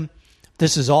stand him.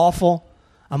 This is awful.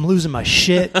 I'm losing my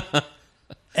shit.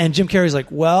 And Jim Carrey's like,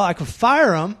 well, I could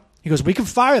fire him. He goes, we could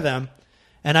fire them,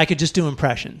 and I could just do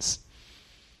impressions.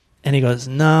 And he goes,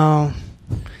 no.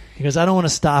 He goes, I don't want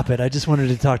to stop it. I just wanted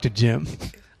to talk to Jim.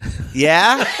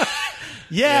 Yeah?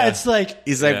 Yeah, it's like...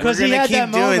 He's like, because we're he gonna had keep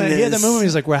that doing moment. this. He had that moment.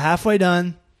 He's like, we're halfway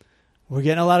done. We're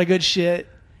getting a lot of good shit.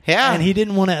 Yeah. And he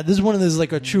didn't want to... This is one of those,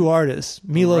 like, a true artist.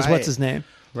 Milos, Right. what's his name?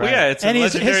 Well, yeah, it's a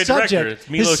legendary director. It's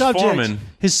Milos Forman.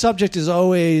 His subject is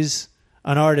always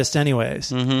an artist anyways.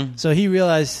 Mm-hmm. So he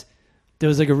realized there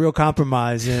was like a real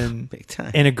compromise in Big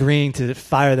time. in agreeing to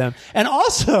fire them. And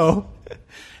also,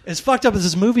 as fucked up as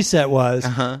this movie set was,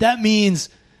 that means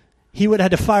he would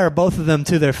have had to fire both of them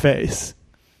to their face.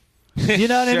 You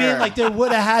know what I mean? Sure. Like there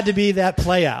would have had to be that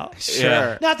play out.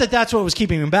 Sure. Not that that's what was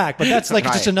keeping him back, but that's like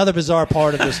Right. just another bizarre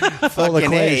part of this whole Fucking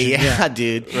equation. A, yeah,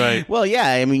 dude. Right. Well, yeah,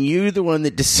 I mean, you're the one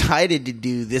that decided to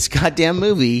do this goddamn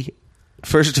movie,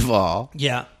 first of all,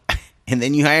 Yeah. and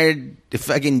then you hired the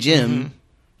fucking Jim,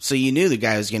 so you knew the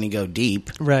guy was going to go deep.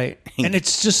 Right. And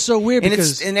it's just so weird And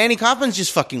because... and Andy Kaufman's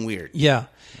just fucking weird. Yeah.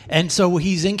 And so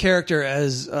he's in character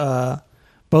as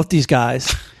both these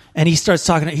guys. And he starts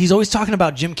talking. He's always talking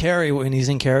about Jim Carrey when he's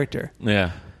in character.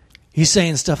 Yeah. He's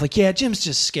saying stuff like, yeah, Jim's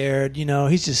just scared. You know,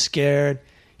 he's just scared.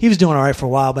 He was doing all right for a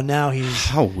while, but now he's...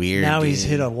 How weird, Now he's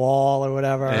dude. hit a wall or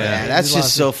whatever. Yeah, He's that's lost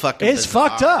just it. so fucking It's bizarre.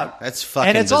 fucked up. That's fucking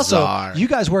And it's bizarre. also... You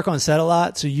guys work on set a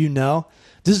lot, so you know.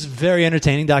 This is a very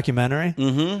entertaining documentary.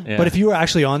 Mm-hmm. Yeah. But if you were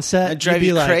actually on set, That'd drive you'd be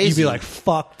you like, crazy. You'd be like,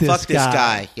 fuck this Fuck this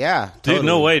guy. Yeah. Dude, totally.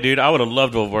 no way, dude. I would have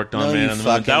loved to have worked on No, Man you on the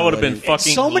Moon. fucking That would have been wouldn't.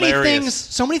 fucking so many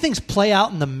hilarious. things play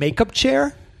out in the makeup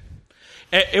chair.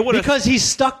 It would have. Because he's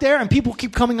stuck there and people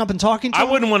keep coming up and talking to I him.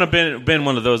 wouldn't want to been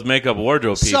one of those makeup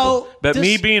wardrobe people. So, but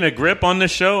me this- being a grip on this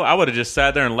show, I would have just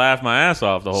sat there and laughed my ass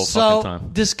off the whole fucking time.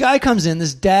 This guy comes in, the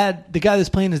guy that's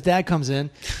playing his dad comes in,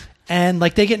 and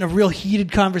like they get in a real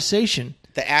heated conversation.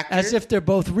 The actor? As if they're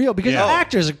both real. Because Yeah. the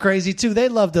actors are crazy too. They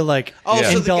love to like Oh, so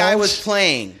the indulge. guy was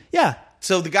playing. Yeah.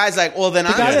 So the guy's like, well, then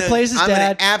The guy that plays his I'm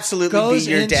dad gonna absolutely goes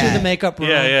be your into dad. the makeup room.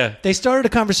 Yeah, yeah. They started a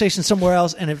conversation somewhere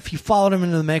else, and if he followed him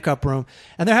into the makeup room,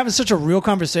 and they're having such a real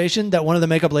conversation that one of the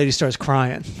makeup ladies starts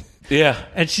crying. Yeah,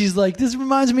 And she's like, this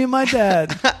reminds me of my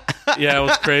dad. yeah, it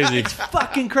was crazy.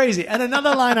 Fucking crazy. And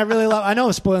another line I really love. I know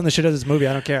I'm spoiling the shit out of this movie.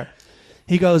 I don't care.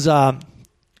 He goes,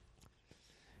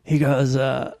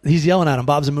 he's yelling at him.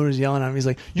 Bob Zamuta's yelling at him. He's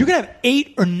like, you're going to have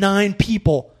 8 or 9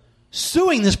 people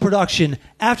suing this production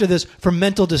after this for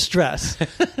mental distress.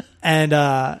 And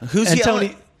Who's and yelling?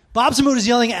 Tony? Bob Zamuta's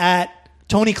yelling at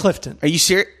Tony Clifton, Are you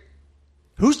serious?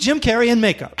 who's Jim Carrey in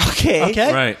makeup. Okay.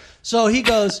 Okay? Right. So he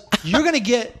goes, you're going to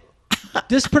get,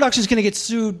 this production's going to get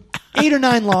sued 8 or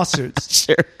 9 lawsuits.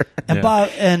 Sure. And Yeah. Bob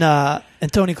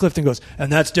and Tony Clifton goes,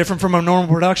 and that's different from a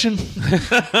normal production.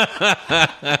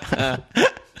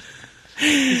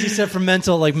 He said for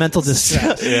mental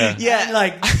distress.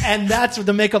 Yeah. And that's where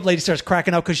the makeup lady starts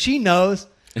cracking up because she knows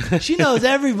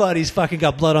everybody's fucking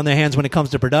got blood on their hands when it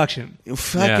comes to production.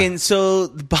 Fucking so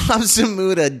Bob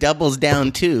Zamuda doubles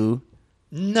down too.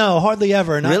 No, hardly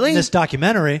ever. Not Really? in this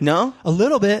documentary. No? A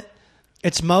little bit.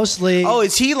 It's mostly. Oh,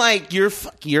 is he like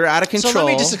you're out of control? So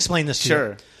let me just explain this to you.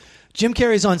 Sure. Jim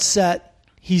Carrey's on set.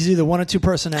 He's either one or two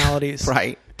personalities.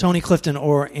 Right. Tony Clifton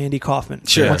or Andy Kaufman.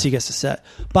 Sure. Once he gets to set.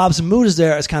 Bob Zamuda's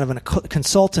there as kind of a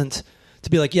consultant to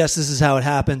be like, yes, this is how it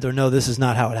happened, or no, this is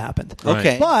not how it happened. Right.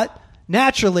 Okay. But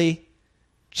naturally,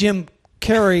 Jim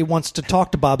Carrey wants to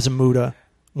talk to Bob Zamuda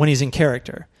when he's in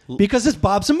character because it's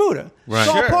Bob Zamuda. Right. It's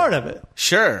all Sure. part of it.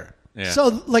 Sure. Yeah.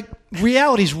 So,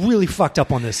 reality's really fucked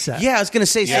up on this set. Yeah, I was gonna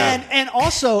say. so. And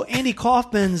also, Andy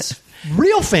Kaufman's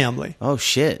real family Oh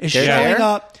shit! is They're showing there?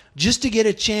 up just to get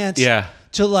a chance Yeah.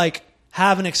 to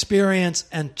have an experience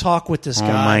and talk with this guy.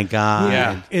 my God. who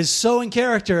Yeah. is so in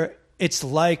character. It's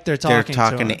like they're They're talking,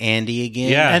 talking to to him. Andy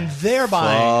again. Yeah. And they're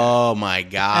buying it. Oh my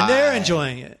God! And they're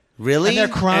enjoying it. Really? And they're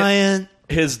crying.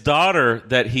 His daughter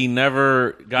that he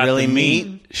never got Really to meet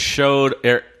meet? showed.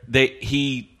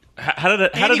 How did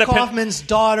it? How Andy did it? Kaufman's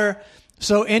daughter.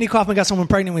 So Andy Kaufman got someone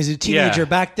pregnant when he was a teenager. Yeah.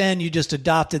 Back then, you just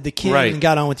adopted the kid Right. and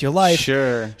got on with your life.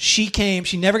 Sure. She came.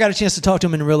 She never got a chance to talk to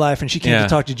him in real life, and she came Yeah. to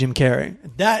talk to Jim Carrey.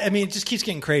 It just keeps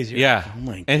getting crazier. Yeah. Oh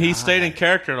my and he God. stayed in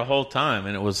character the whole time,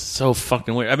 and it was so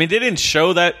fucking weird. I mean, they didn't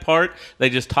show that part; they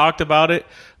just talked about it.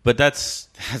 But that's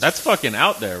fucking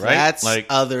out there, right? That's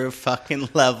other fucking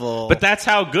level. But that's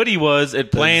how good he was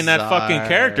at playing that fucking Bizarre.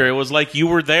 character. It was like you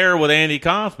were there with Andy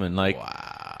Kaufman. wow.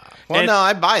 Well, and no,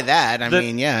 I buy that. the- I've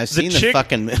the seen the chick-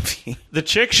 fucking movie. The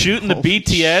chick shooting the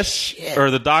BTS shit. or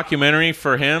the documentary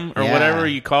for him or Yeah. whatever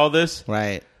you call this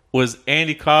Right. was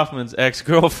Andy Kaufman's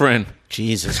ex-girlfriend.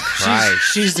 Jesus Christ.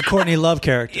 She's the Courtney Love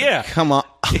character. Yeah. Come on.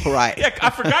 Right. Yeah, I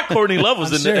forgot Courtney Love was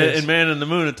I'm in serious. Man in the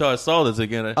Moon until I saw this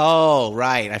again. Oh,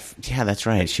 right. Yeah, that's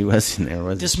right. She was in there,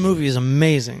 wasn't This she? movie is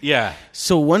amazing. Yeah.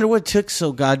 So wonder what took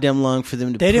so goddamn long for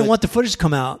them to They didn't put- want the footage to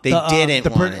come out. They didn't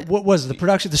want it. What was it? The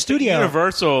production? The studio.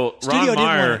 Universal, Studio Ron didn't want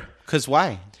Meyer. it. Because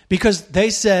why? Because they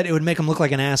said it would make him look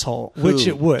like an asshole, which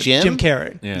it would. Jim?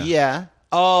 Carrey. Yeah.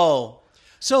 Oh.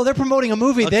 So they're promoting a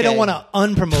movie. They Okay. don't want to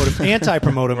unpromote it,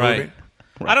 anti-promote a Right. movie.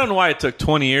 I don't know why it took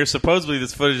 20 years. Supposedly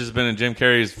this footage has been in Jim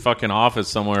Carrey's fucking office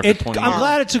somewhere for I'm 20 years.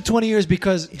 glad it took 20 years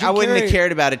because Jim I wouldn't Carrey, have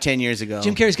cared about it 10 years ago.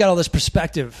 Jim Carrey's got all this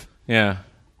perspective. Yeah.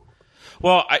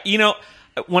 Well,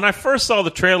 when I first saw the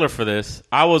trailer for this,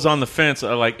 I was on the fence.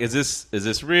 Like, is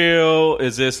this real?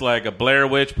 Is this like a Blair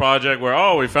Witch project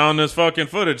where we found this fucking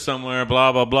footage somewhere?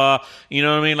 Blah blah blah. You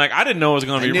know what I mean? Like, I didn't know it was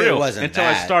going I to be knew it real wasn't until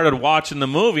I that. started watching the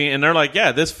movie, and they're like,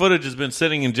 "Yeah, this footage has been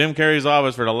sitting in Jim Carrey's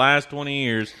office for the last 20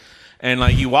 years." And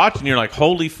like you watch, and you're like,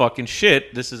 "Holy fucking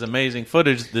shit! This is amazing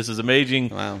footage. This is amazing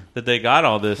Wow. that they got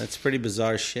all this." That's pretty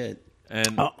bizarre shit.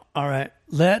 And Oh, all right,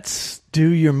 let's do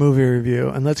your movie review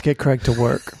and let's get Craig to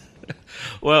work.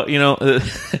 well,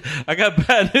 I got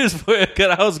bad news for you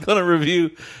because I was going to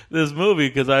review this movie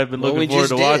because I've been Well, looking we forward to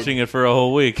just did. watching it for a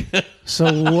whole week.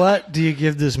 So, what do you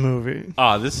give this movie?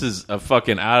 This is a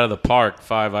fucking out of the park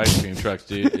 5 ice cream trucks,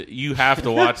 dude. You have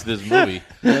to watch this movie.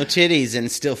 No titties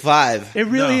and still 5. It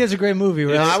really No. is a great movie,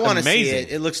 right? No, I want to see amazing.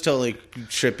 it. It looks totally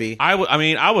trippy.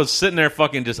 I was sitting there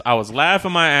I was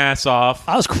laughing my ass off.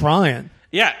 I was crying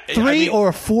Yeah. 3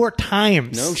 or 4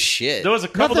 times. No shit. There was a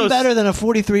couple Nothing of those. better than a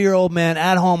 43-year-old man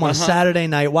at home on a Saturday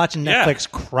night watching Yeah. Netflix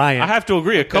crying. I have to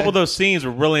agree. A couple of those scenes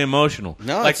were really emotional.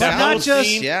 No, like it that sounds- whole not just,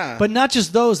 scene. yeah. but not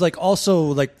just those. Like also,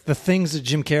 like the things that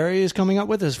Jim Carrey is coming up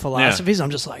with, his philosophies.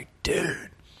 I'm just like, dude,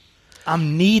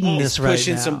 I'm needing this right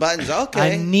pushing now. some buttons.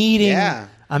 Okay. I'm needing. Yeah.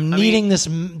 I'm needing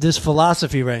this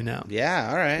philosophy right now. Yeah,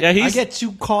 all right. Yeah, I he's. get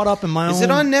too caught up in my own. Is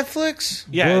it on Netflix?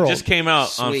 Yeah, world. it just came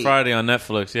out on Sweet. Friday on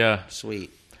Netflix. Yeah.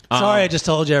 Sweet. Sorry, I just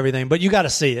told you everything, but you got to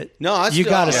see it. No, you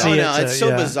got to see it. No, it's so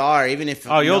yeah. bizarre. Even if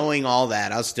Oh, you'll- knowing all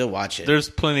that, I'll still watch it. There's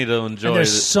plenty to enjoy. And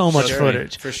there's so much Sure.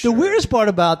 footage. For sure. The weirdest part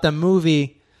about the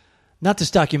movie, not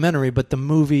this documentary, but the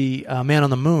movie Man on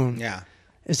the Moon, Yeah.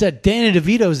 is that Danny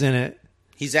DeVito's in it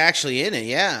He's actually in it,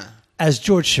 yeah. as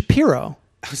George Shapiro,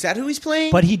 Is that who he's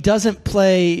playing? but he doesn't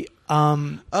play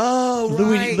oh,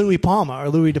 right. Louis Palma or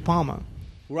Louis De Palma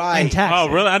in right. Taxi. Oh,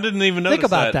 really? I didn't even notice Think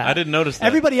about that. I didn't notice that.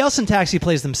 Everybody else in Taxi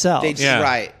plays themselves, They just, Yeah.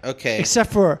 Right. Okay.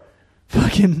 except for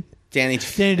fucking Danny,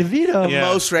 Danny DeVito. Yeah.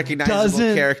 most recognizable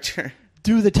Doesn't- character.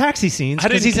 Do the taxi scenes I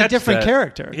because didn't he's a catch different that.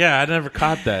 character. Yeah, I never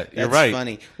caught that. You're That's right.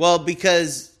 funny. Well,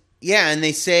 because, yeah, and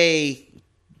they say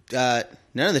none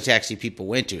of the Taxi people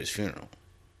went to his funeral.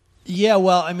 Yeah,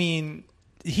 well, I mean,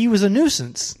 he was a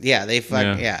nuisance. Yeah, they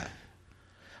yeah.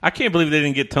 I can't believe they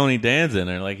didn't get Tony Danza in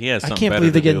there. Like he has something better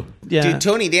believe they to get. do. Yeah, Dude,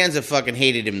 Tony Danza fucking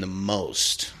hated him the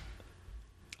most.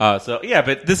 So yeah,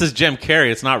 but this is Jim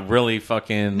Carrey. It's not really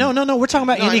fucking. no. We're talking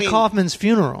about Andy Kaufman's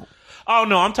funeral. Oh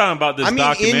no, I'm talking about this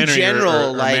documentary. In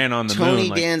general, or like Man on the Tony Moon.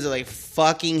 Like, Danza, like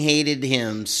fucking hated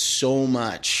him so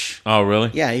much. oh really?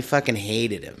 Yeah, he fucking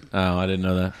hated him. Oh, I didn't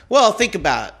know that. Well, think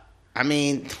about it. I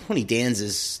mean, Tony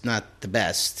Danza's not the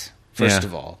best, first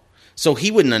of all. So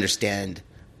he wouldn't understand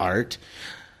art.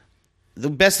 The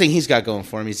best thing he's got going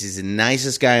for him is he's the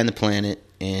nicest guy on the planet,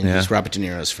 and he's Robert De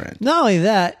Niro's friend. Not only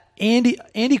that,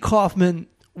 Andy Kaufman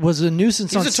was a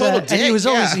nuisance on a total set, and dick, he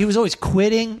was always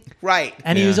quitting. Right.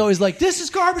 And he was always like, "This is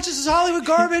garbage. This is Hollywood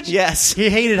garbage." Yes. He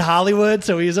hated Hollywood,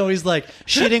 so he was always like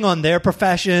shitting on their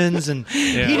professions, and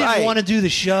he didn't want to do the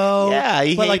show. Yeah,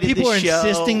 he but like hated people the were show.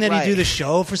 insisting that Right. he do the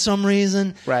show for some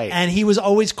reason. Right. And he was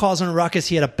always causing a ruckus.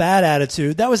 He had a bad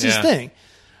attitude. That was his thing.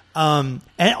 And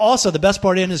also, the best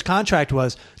part in his contract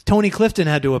was Tony Clifton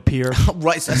had to appear.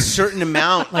 Right, it's a certain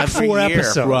amount Like every 4 year.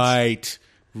 episodes.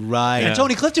 Right. And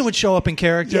Tony Clifton would show up in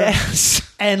character. Yes.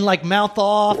 And like mouth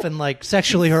off and like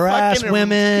sexually harass Fucking-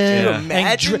 women. Could you And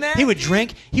imagine that? He would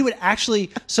drink. He would actually.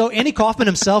 So Andy Kaufman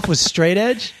himself was straight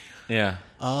edge. Yeah.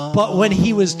 But when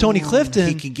he was Tony Clifton,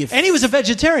 he could give- and he was a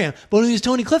vegetarian, but when he was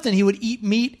Tony Clifton, he would eat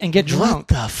meat and get drunk.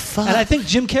 What the fuck? And I think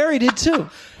Jim Carrey did too.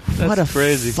 what a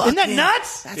crazy. fucking- Isn't that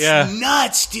nuts? That's Yeah.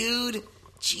 nuts, dude.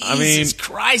 Jesus I mean-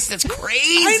 Christ, that's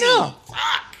crazy. I know. Fuck.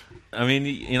 I mean,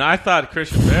 you know, I thought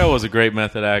Christian Bale was a great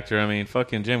method actor. I mean,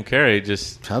 fucking Jim Carrey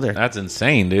just Other- that's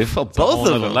insane, dude. It's a both whole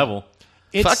of nother them. level.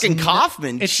 It's Fucking nu-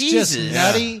 Kaufman, It's Jesus. just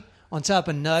nutty on top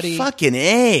of nutty. Fucking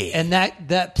A. And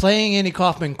that playing Andy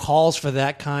Kaufman calls for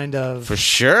that kind of For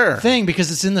sure. thing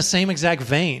because it's in the same exact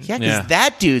vein. Yeah, because Yeah.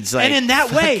 that dude's like. And in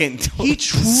that way, fucking he totally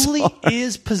truly bizarre.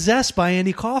 is possessed by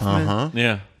Andy Kaufman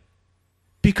Yeah.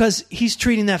 because he's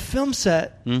treating that film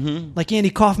set like Andy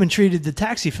Kaufman treated the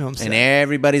Taxi film set. And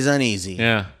everybody's uneasy.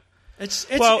 Yeah. It's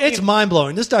Well, mind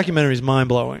blowing. This documentary is mind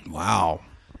blowing. Wow.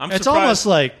 I'm It's surprised. almost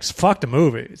like fuck the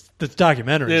movie. The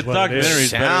documentary. is The what it is. documentary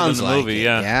is better than Sounds the like movie. it.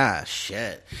 Yeah. Yeah,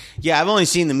 shit. Yeah, I've only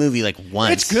seen the movie like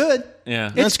once. It's good. Yeah.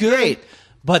 It's That's good. great.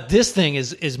 But this thing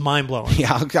is mind blowing.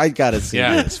 Yeah, I gotta see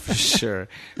Yeah. this for sure.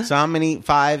 So how many?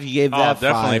 5? You gave Oh, that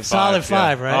definitely 5. Solid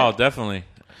 5, yeah. right? Oh, definitely.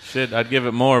 Shit, I'd give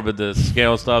it more, but the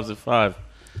scale stops at 5.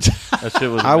 That shit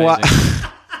was I amazing. wa-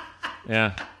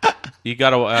 Yeah. You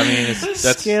gotta. I mean,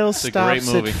 that's Scale it's a great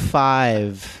stops movie. at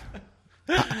 5.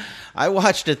 I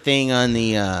watched a thing on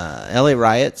the LA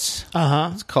riots.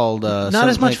 It's called not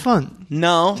as much fun.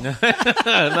 No,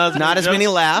 not as many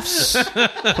laughs.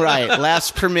 Right,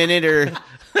 laughs per minute are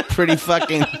pretty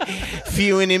fucking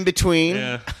few and in between.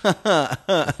 Yeah.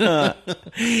 And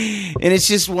it's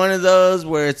just one of those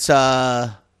where it's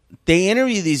they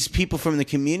interview these people from the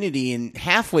community, and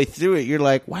halfway through it, you're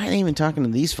like, why are they even talking to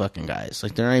these fucking guys?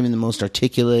 Like, they're not even the most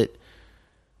articulate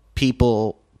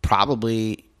people,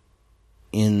 probably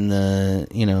in the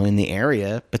in the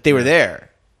area, but they were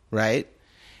there, right?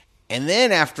 And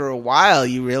then after a while,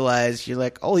 you realize you're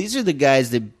like, oh, these are the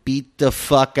guys that beat the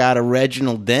fuck out of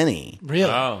Reginald Denny.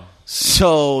 Really? Oh.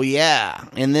 So, yeah.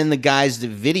 And then the guys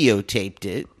that videotaped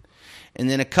it. And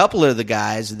then a couple of the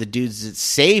guys are the dudes that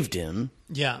saved him.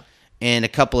 Yeah. And a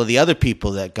couple of the other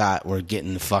people that were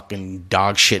getting the fucking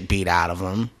dog shit beat out of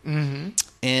them. Mm-hmm.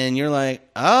 And you're like,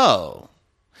 oh.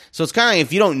 So it's kind of like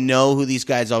if you don't know who these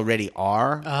guys already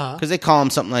are, because they call them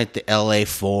something like the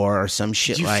LA4 or some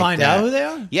shit Did you like that. find out who they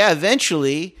are? Yeah,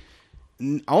 eventually,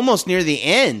 almost near the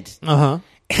end. Uh-huh.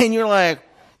 And you're like,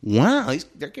 wow,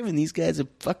 they're giving these guys a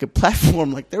fucking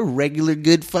platform like they're regular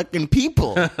good fucking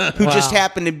people who just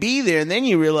happen to be there. And then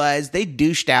you realize they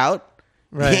douched out,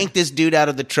 Right. yanked this dude out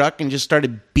of the truck and just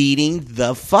started beating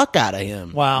the fuck out of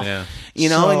him. Wow. Yeah.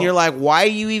 And you're like, why are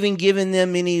you even giving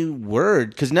them any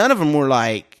word? Because none of them were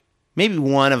like, maybe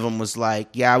one of them was like,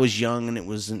 yeah, I was young and it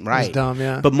wasn't right. dumb,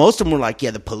 yeah. But most of them were like,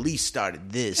 yeah, the police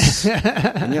started this.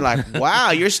 And you're like,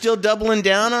 wow, you're still doubling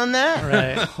down on that?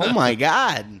 Right. Oh, my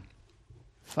God.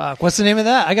 Fuck. What's the name of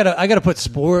that? I gotta put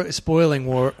spoiling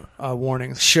warnings.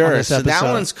 on Sure. this So that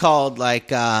episode. one's called like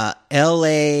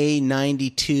LA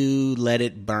 92 Let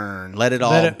It Burn. Let it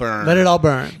all burn. Let it all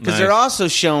burn. Because they're also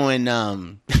showing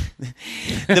the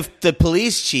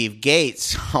police chief,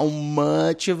 Gates, how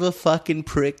much of a fucking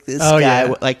prick this guy yeah.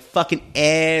 was. Like, fucking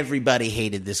everybody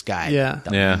hated this guy. Yeah.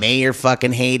 The Yeah. mayor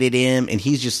fucking hated him. And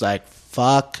he's just like,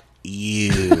 fuck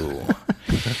you.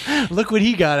 Look what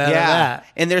he got out of that.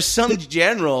 And there's some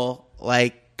general,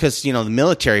 like, because, the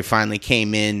military finally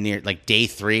came in near, like, day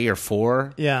 3 or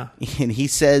 4. Yeah. And he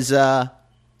says,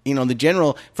 the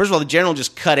general. First of all, the general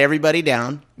just cut everybody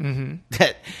down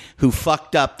who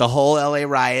fucked up the whole LA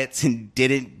riots and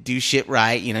didn't do shit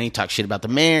right. He talked shit about the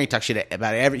mayor. He talked shit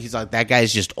about he's like, that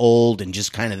guy's just old and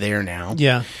just kind of there now.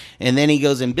 Yeah. And then he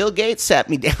goes, and Bill Gates sat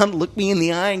me down, looked me in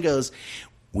the eye, and goes,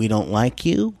 "We don't like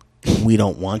you. We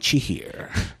don't want you here."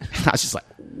 And I was just like,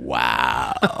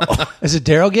 wow. Is it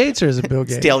Daryl Gates or is it Bill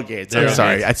Gates? It's Dale Gates. I'm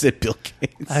sorry. I said Bill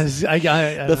Gates.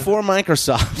 Before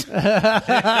Microsoft.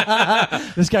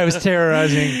 This guy was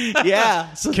terrorizing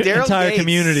Yeah. So Daryl entire Gates,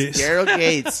 communities. Daryl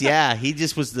Gates, yeah. He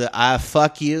just was the,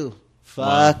 fuck you.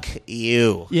 Fuck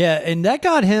you. Yeah, and that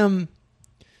got him,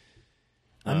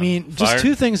 just fired?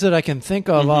 two things that I can think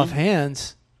of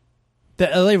offhand. The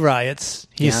LA riots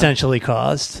he essentially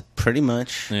caused. Pretty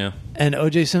much. Yeah. And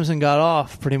O.J. Simpson got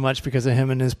off pretty much because of him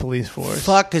and his police force.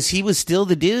 Fuck, because he was still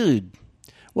the dude.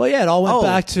 Well, yeah, it all went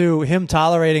back to him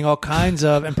tolerating all kinds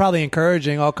of, and probably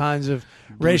encouraging all kinds of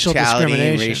racial Brutality and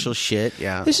discrimination. racial shit,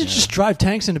 yeah. They should just drive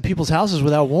tanks into people's houses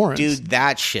without warrants. Dude,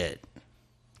 that shit.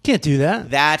 Can't do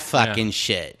that. That fucking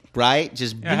shit, right?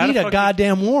 Just You need a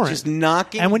goddamn warrant. Just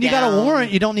knocking And when you got down- a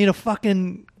warrant, you don't need a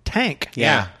fucking tank.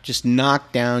 Yeah, just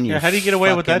knock down your how do you get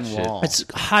away with that fucking shit? wall. It's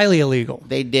highly illegal.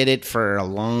 They did it for a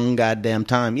long goddamn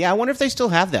time. Yeah, I wonder if they still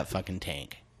have that fucking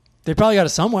tank. They probably got it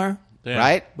somewhere. Yeah.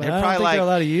 Right? But They're I don't probably think like, they're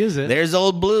allowed to use it. there's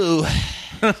old Blue.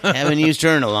 Haven't used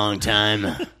her in a long time.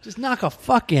 Just knock a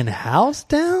fucking house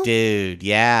down? Dude,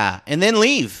 yeah. And then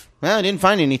leave. Well, I didn't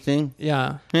find anything.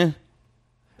 Yeah. Yeah. With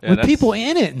that's- people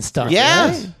in it and stuff. Yeah.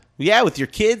 right? Yeah, with your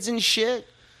kids and shit.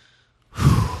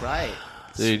 Right.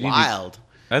 It's Dude, you wild.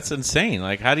 That's insane.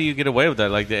 Like, how do you get away with that?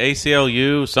 Like, the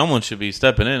ACLU, someone should be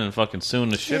stepping in and fucking suing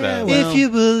the shit out of them. If you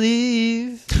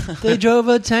believe they drove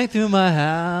a tank through my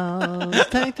house,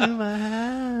 tank through my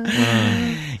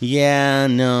house. Yeah,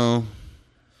 no.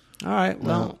 All right,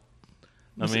 well,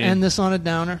 I let's mean, end this on a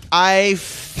downer. I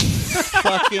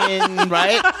fucking,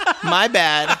 right? My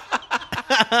bad.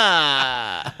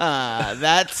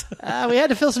 That's We had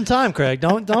to fill some time, Craig.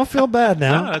 Don't feel bad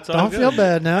now. No, that's all don't good. feel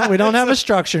bad now. We don't have a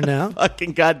structure now.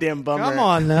 fucking goddamn bummer. Come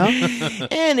on now.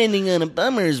 And ending on a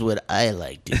bummer is what I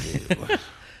like to do.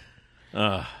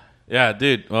 yeah,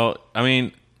 dude. Well, I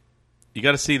mean, you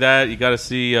got to see that. You got to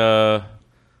see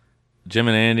Jim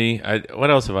and Andy. What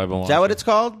else have I been watching? Is that what it's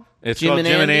called? It's called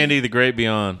Jim and Andy, The Great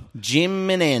Beyond. Jim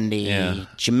and Andy. Yeah.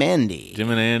 Jim Andy. Jim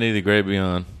and Andy, The Great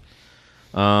Beyond.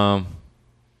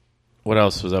 What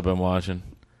else was I been watching?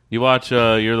 You watch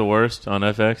You're the Worst on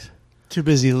FX? Too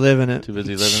busy living it. Too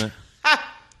busy living it?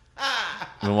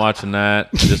 Been watching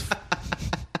that. Just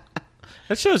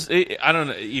that show's. I don't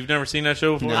know. You've never seen that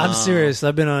show before? No. I'm serious.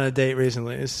 I've been on a date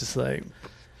recently. It's just like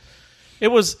It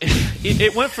was.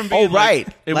 It went from being right.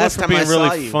 Like, it Last went from time being I saw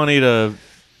really you. funny to.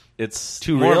 It's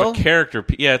Too more real? of a character.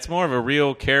 Yeah, it's more of a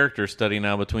real character study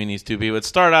now between these two people. It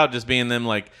started out just being them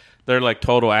like they're like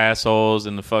total assholes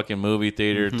in the fucking movie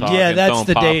theater talking. Yeah, that's throwing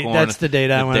the date- popcorn, that's the date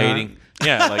I went on. dating.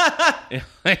 Yeah,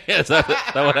 like is that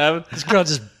what happened? this girl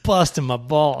just busting my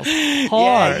balls hard.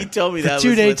 Yeah, you told me for that 2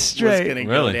 was dates what's straight. going to go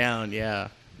Really? down. Yeah.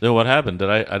 Dude, what happened?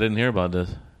 I didn't hear about this.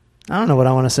 I don't know what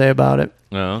I want to say about it.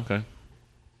 Oh, okay.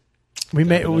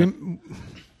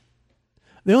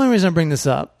 The only reason I bring this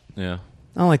up, Yeah.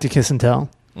 I don't like to kiss and tell,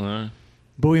 All right.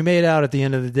 but we made out at the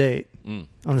end of the date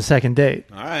on the second date.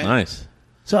 All right. Nice.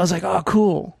 So I was like, oh,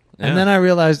 cool. Yeah. And then I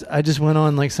realized I just went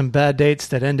on like some bad dates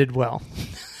that ended well.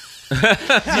 You know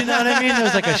what I mean? There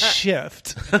was like a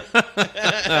shift in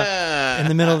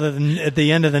the middle of at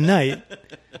the end of the night.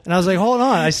 And I was like, hold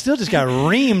on. I still just got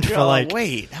reamed for like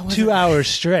wait. That wasn't- 2 hours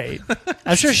straight.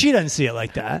 I'm sure she doesn't see it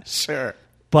like that. Sure.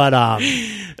 But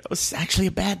That was actually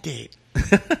a bad date.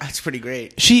 That's pretty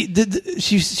great. she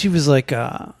was like,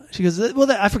 she goes,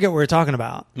 well, I forget what we were talking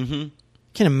about. Mm-hmm.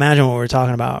 Can't imagine what we were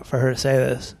talking about for her to say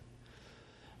this.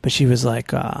 But she was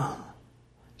like,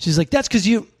 she's like, that's because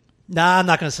you. Nah, I'm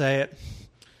not going to say it.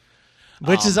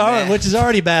 Which is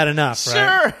already bad enough,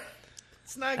 right? Sure.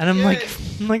 It's not And I'm like,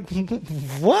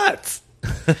 what?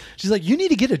 She's like, you need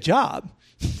to get a job.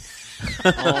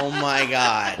 oh my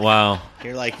God. Wow.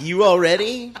 You're like, you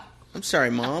already? I'm sorry,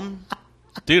 Mom.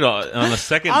 Dude, on the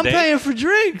second I'm date. paying for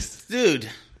drinks. Dude.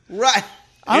 Right.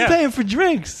 I'm Yeah. paying for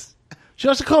drinks. She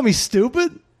also called me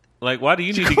stupid. Like, why do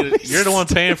you need to called get it? me You're the one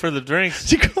paying for the drinks.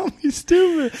 She called me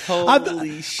stupid.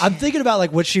 Holy shit. I'm thinking about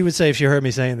like what she would say if she heard me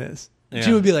saying this. Yeah.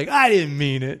 She would be like, I didn't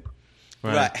mean it.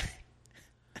 Right.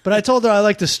 But I told her I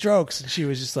like the Strokes, and she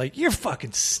was just like, you're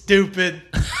fucking stupid.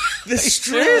 The And then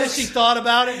stress. she thought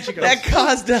about it, and she goes, That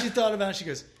caused she thought about it, she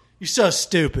goes, you're so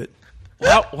stupid.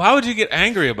 Why would you get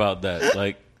angry about that?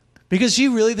 Like, Because she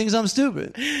really thinks I'm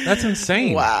stupid. That's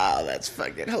insane. Wow, that's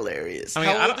fucking hilarious. I mean,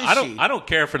 How old is she? I don't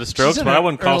care for the strokes, She's in but her I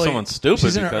wouldn't call early- someone stupid.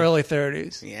 She's in her because- early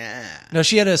 30s. Yeah. No,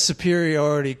 she had a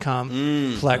superiority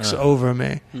complex over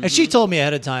me, and she told me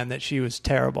ahead of time that she was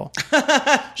terrible.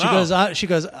 She goes,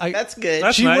 That's good.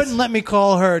 That's she nice. wouldn't let me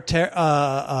call her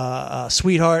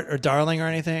sweetheart or darling or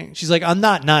anything. She's like, I'm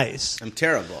not nice. I'm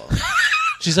terrible.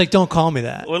 She's like, don't call me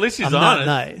that. Well, at least she's I'm honest.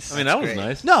 not nice. I mean, that was great.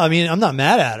 nice. No, I mean, I'm not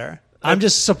mad at her. I'm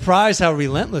just surprised how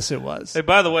relentless it was. Hey,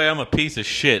 by the way, I'm a piece of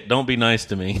shit. Don't be nice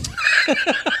to me.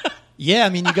 Yeah, I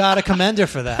mean, you got to commend her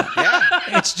for that.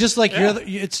 Yeah. It's just like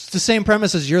it's the same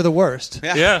premise as you're the worst.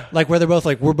 Yeah. Like where they're both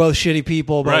like, we're both shitty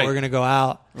people, but Right. we're going to go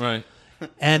out. Right.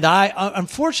 And I,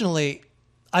 unfortunately,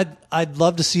 I'd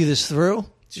love to see this through.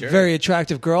 Sure. Very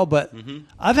attractive girl, but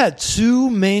I've had 2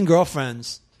 main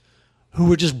girlfriends who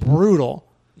were just brutal.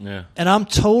 Yeah. And I'm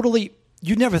totally,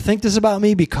 you'd never think this about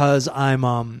me because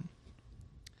I'm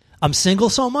single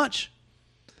so much,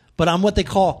 but I'm what they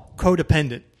call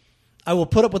codependent. I will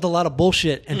put up with a lot of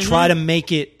bullshit and try to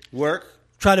make it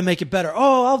try to make it better.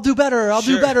 Oh, I'll do better. I'll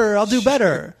do Sure. better. I'll do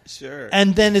better. Sure.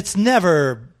 And then it's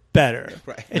never better.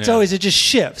 Right. It's Yeah. always, it just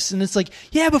shifts. And it's like,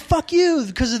 yeah, but fuck you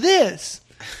because of this.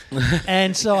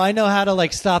 And so I know how to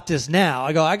like stop this now.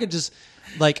 I could just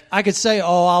like, I could say,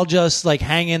 oh, I'll just like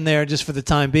hang in there just for the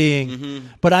time being.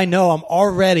 But I know I'm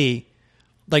already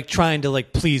like trying to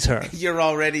like please her. You're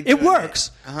already It doing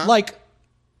works. Like,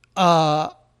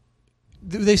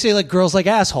 they say like girls like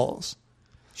assholes.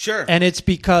 Sure. And it's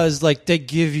because like they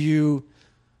give you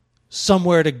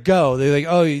somewhere to go. They're like,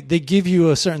 oh, they give you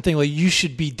a certain thing. Like you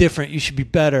should be different. You should be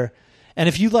better. And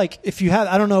if you have,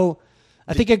 I don't know,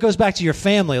 I think it goes back to your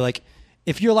family. Like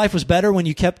if your life was better when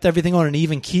you kept everything on an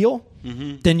even keel,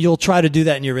 then you'll try to do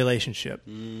that in your relationship.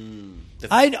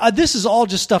 This is all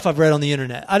just stuff I've read on the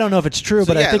internet. I don't know if it's true,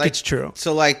 but I think it's true.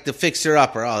 So like the fixer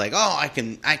upper, oh, like, oh, I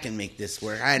can make this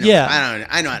work. I know. Yeah.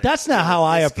 I know. How to That's not deal how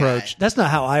with I this approach. guy. That's not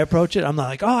how I approach it. I'm not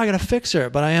like, oh, I got to fix her,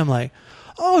 but I am like,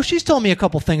 oh, she's told me a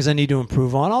couple things I need to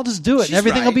improve on. I'll just do it, She's and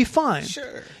everything will right. be fine.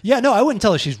 Sure. Yeah, no, I wouldn't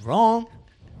tell her she's wrong.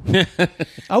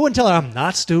 I wouldn't tell her I'm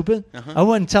not stupid. I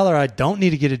wouldn't tell her I don't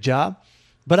need to get a job,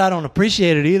 but I don't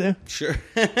appreciate it either. Sure.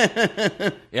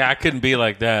 Yeah, I couldn't be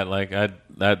like that. Like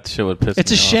that shit would piss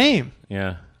It's me a off. shame.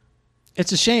 Yeah.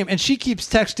 It's a shame, and she keeps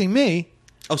texting me,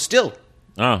 Oh, still.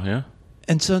 Oh, yeah.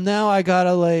 and so now I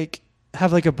gotta like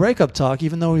have like a breakup talk,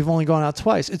 even though we've only gone out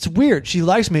twice. It's weird. She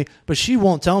likes me, but she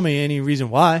won't tell me any reason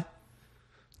why.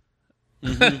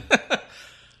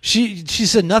 She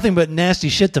said nothing but nasty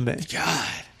shit to me. God.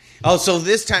 Oh, so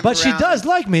this time But she around- does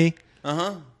like me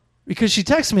Uh-huh. because she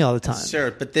texts me all the time. Sure,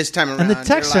 but this time around, And the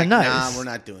texts you're are like, nice. Nah, we're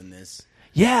not doing this.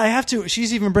 Yeah, I have to.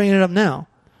 She's even bringing it up now.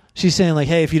 She's saying like,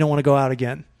 "Hey, if you don't want to go out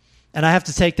again," and I have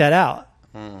to take that out.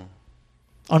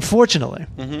 Unfortunately,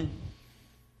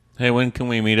 Hey, when can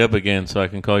we meet up again so I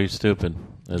can call you stupid?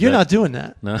 you're not doing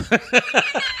that. No.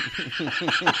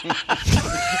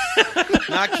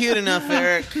 Not cute enough,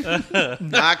 Eric.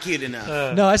 Not cute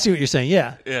enough. No, I see what you're saying.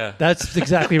 Yeah, Yeah. that's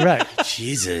exactly right.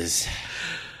 Jesus.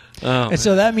 Oh, And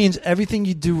so that means everything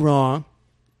you do wrong,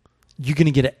 you're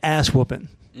gonna get an ass whooping.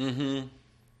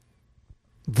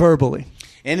 Verbally.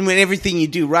 And when everything you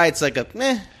do right, it's like a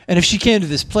meh. And if she came to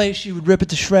this place, she would rip it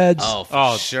to shreds. Oh, for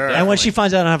Oh, sure. and when she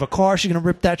finds out I don't have a car, she's gonna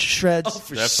rip that to shreds. Oh,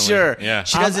 for Definitely. sure. Yeah.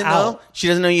 She I'm doesn't know. out. She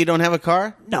doesn't know you don't have a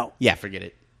car. No, Yeah, forget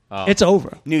it. it's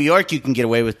over. New York, you can get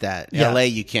away with that. Yeah. L.A.,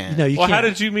 you can't. No, you well, can't. how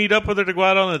did you meet up with her to go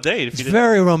out on a date? If It's you didn't?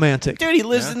 very romantic. Dude, he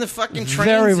lives in the fucking train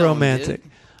Very zone, romantic.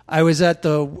 dude. I was at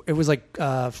it was like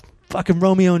fucking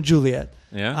Romeo and Juliet.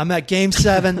 Yeah? I'm at Game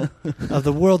 7 of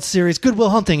the World Series. Goodwill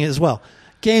Hunting as well.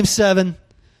 Game 7,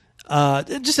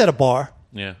 just at a bar.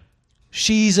 Yeah.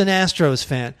 She's an Astros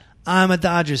fan. I'm a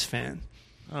Dodgers fan.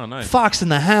 Oh, nice. Fox and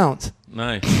the Hound.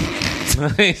 Nice.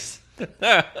 Nice.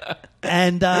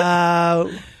 And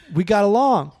we got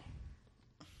along.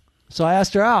 So I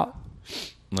asked her out.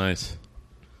 Nice.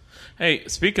 Hey,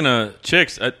 speaking of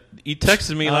chicks, you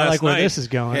texted me I last like where night. this is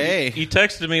going. Hey. You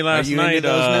texted me last you night. into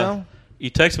those now?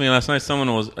 You texted me last night.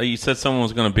 You said someone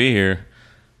was going to be here.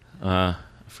 I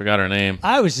forgot her name.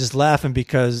 I was just laughing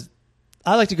because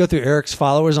I like to go through Eric's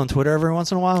followers on Twitter every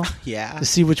once in a while Yeah. to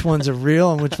see which ones are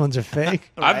real and which ones are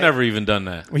fake. I've never even done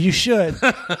that. Well, you should.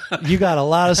 You got a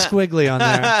lot of squiggly on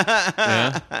there.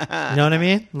 Yeah. You know what I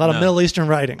mean? A lot of No. Middle Eastern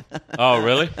writing. Oh,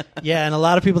 really? Yeah, and a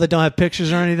lot of people that don't have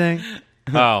pictures or anything.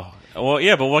 Oh, well,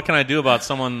 yeah. But what can I do about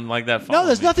someone like that? No,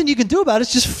 there's following me? nothing you can do about it.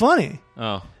 It's just funny.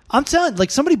 Oh, I'm telling you, like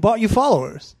somebody bought you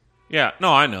followers. yeah.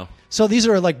 No, I know. So these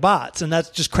are like bots, and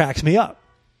that just cracks me up.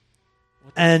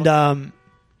 And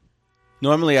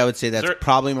Normally, I would say that's There-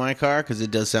 probably my car because it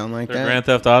does sound like Is there that. Grand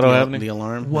Theft Auto the, happening? The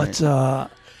alarm. what? Right.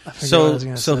 I forget what I was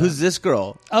gonna say. who's this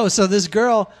girl? Oh, so this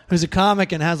girl who's a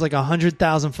comic and has like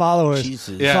 100,000 followers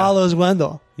Jesus. Yeah. follows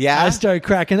Wendell. Yeah? I started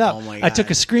cracking up. Oh, my I took a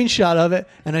God. screenshot of it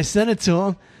and I sent it to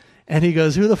him, and he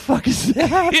goes, "Who the fuck is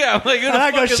that?" Yeah, I'm like, who the and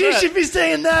I fuck go, is "She that?" should be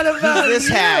saying that about This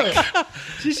you. hack.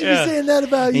 She should Yeah. be saying that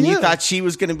about And you." you thought she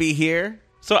was going to be here?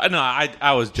 So no,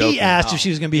 I was joking. he asked if she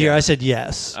was going to be here. I said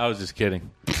yes. I was just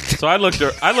kidding. So I looked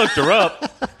her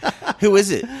up. Who is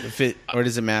it? Or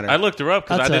does it matter? I looked her up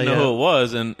because I'll I didn't tell know you. who it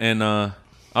was, and I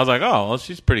was like, oh, well,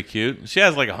 she's pretty cute. She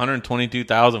has like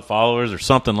 122,000 followers or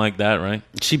something like that, right?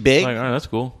 She big? Like, all right, that's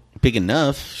cool. Big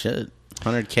enough. Shit.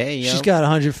 100K, yo. She's got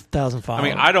 100,000 I followers.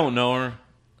 mean, I don't know her.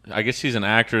 I guess she's an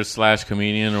actress /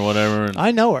 comedian or whatever. And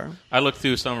I know her. I looked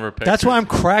through some of her pictures. That's why I'm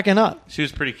cracking up. She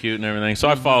was pretty cute and everything. So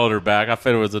I followed her back. I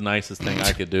figured it was the nicest thing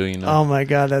I could do, you know. Oh my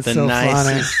god, that's the so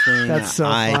nicest funny. thing That's so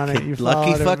I funny. could- You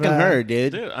Lucky followed fucking back. her,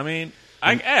 dude. Dude, I mean,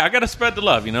 I got to spread the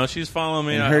love, you know. She's following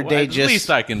me. And her day at just- least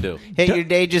I can do. Hey, your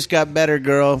day just got better,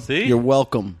 girl. See? You're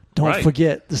welcome. Don't Right.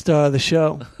 forget the star of the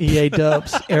show, EA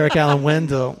Dubs, Eric Allen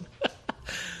Wendell.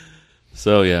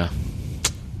 So yeah,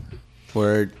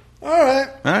 Word. All right.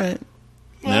 All right.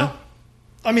 yeah,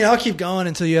 I mean, I'll keep going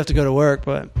until you have to go to work,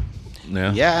 but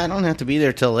yeah. Yeah, I don't have to be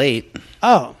there till 8.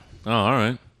 oh, Oh, all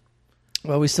right.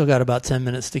 well, we still got about 10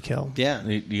 minutes to kill. Yeah.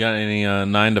 You got any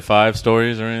 9 to 5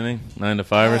 stories or anything? 9 to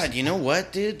 5ers? God, you know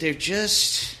what, dude? They're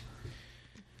just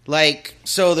like,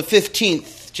 so the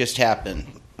 15th just happened,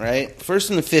 right? First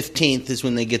and the 15th is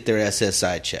when they get their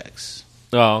SSI checks.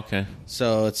 Oh, okay.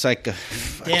 So it's like a Damn,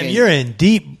 fucking- you're in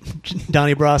deep,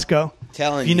 Donnie Brasco.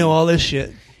 telling You know all this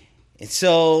shit. And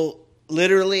so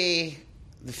literally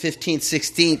the 15th,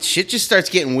 16th, shit just starts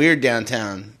getting weird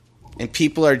downtown. And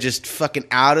people are just fucking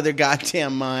out of their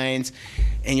goddamn minds.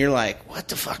 And you're like, what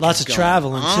the fuck Lots is of going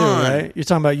traveling on? too, right? You're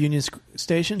talking about Union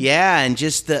Station? Yeah, and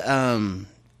just the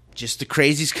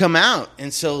crazies come out.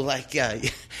 And so like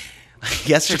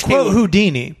yesterday Quote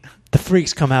Houdini, the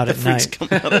freaks come out at freaks night. come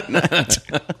out at night.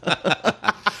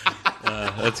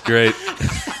 That's great.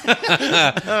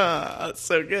 That's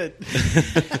so good.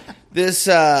 There's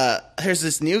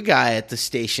this new guy at the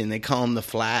station. They call him the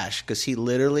Flash because he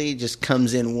literally just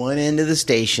comes in one end of the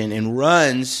station and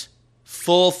runs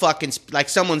full fucking like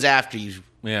someone's after you.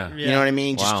 Yeah. You know what I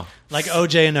mean? Wow. Like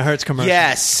OJ in the Hertz commercial.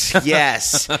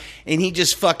 Yes. And he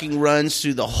just fucking runs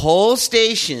through the whole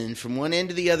station from one end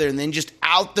to the other and then just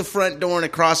out the front door and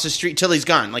across the street till he's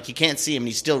gone. Like you can't see him.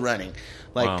 He's still running.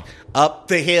 Like Wow. up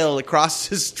the hill across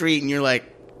the street and you're like,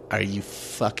 are you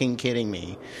fucking kidding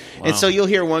me? Wow. And so you'll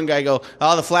hear one guy go,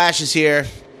 oh, the Flash is here.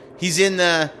 He's in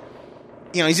the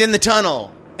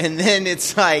tunnel. And then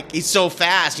it's like, he's so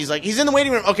fast. He's like, he's in the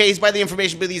waiting room. Okay, he's by the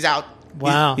information booth. He's out.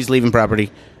 Wow. He's leaving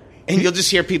property. And you'll just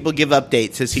hear people give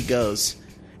updates as he goes.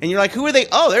 And you're like, who are they?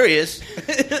 Oh, there he is.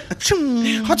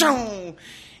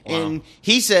 And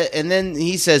he said, and then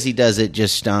he says he does it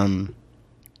just,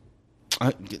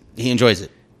 he enjoys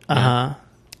it. Uh-huh.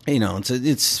 You know,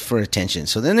 it's for attention.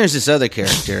 So then there's this other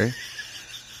character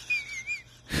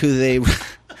who they...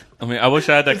 I mean, I wish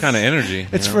I had that kind of energy.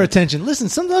 It's you for know? attention. Listen,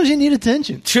 sometimes you need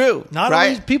attention. True. Not right?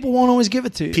 always, people won't always give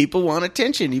it to you. People want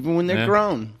attention even when they're Yeah.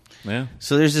 grown. Yeah.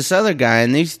 So there's this other guy,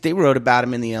 and they wrote about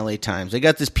him in the LA Times. They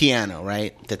got this piano,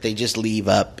 right, that they just leave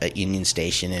up at Union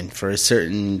Station, and for a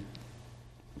certain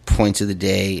points of the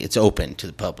day, it's open to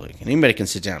the public. And anybody can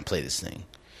sit down and play this thing.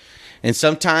 And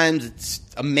sometimes it's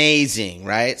amazing,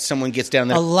 right? Someone gets down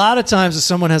there. A lot of times if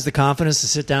someone has the confidence to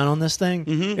sit down on this thing,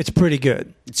 it's pretty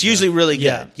good. It's usually really good.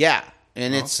 Yeah. Yeah.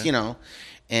 And it's, you know,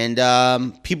 and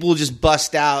people will just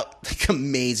bust out like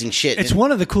amazing shit. It's And-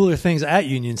 one of the cooler things at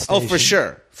Union Station. Oh, for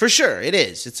sure. For sure. It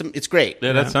is. It's great.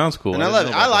 Yeah, that sounds cool. And I didn't love know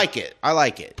it. about I that. like it. I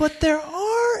like it. But there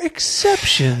are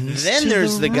exceptions. Then to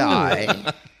there's the rule.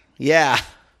 guy, yeah,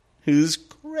 who's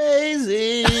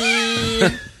crazy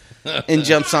and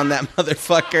jumps on that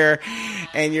motherfucker,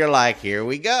 and you're like, here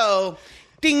we go.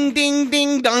 Ding, ding,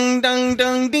 ding, dong, dong,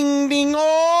 dong, ding, ding,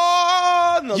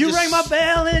 oh! And they'll You just- rang my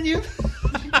bell and you...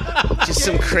 Just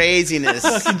some craziness.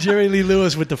 Fucking Jerry Lee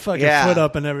Lewis with the fucking Yeah. foot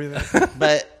up and everything.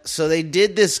 But, so they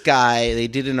did this guy, they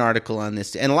did an article on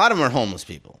this, and a lot of them are homeless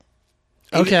people.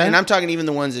 Okay. And I'm talking even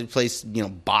the ones that place, you know,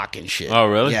 Bach and shit. Oh,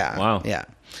 really? Yeah. Wow. Yeah.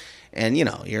 And, you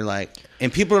know, you're like,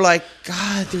 and people are like,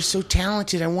 God, they're so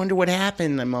talented. I wonder what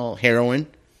happened. I'm all, heroin.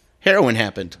 Heroin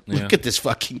happened. Yeah. Look at this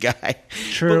fucking guy.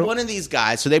 True. But one of these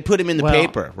guys, so they put him in the Well,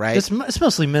 paper, right? It's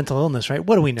mostly mental illness, right?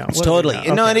 What do we know? It's What do we totally.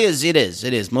 know? No, Okay. it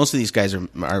is. Most of these guys are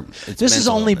it's This is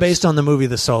mental only illness. based on the movie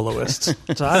The Soloists,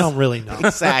 so I don't really know.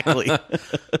 Exactly.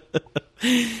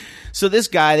 So this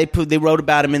guy, they wrote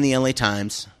about him in the LA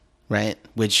Times, right?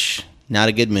 Which Not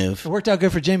a good move. It worked out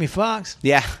good for Jamie Foxx.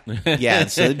 Yeah. Yeah.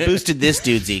 So it boosted this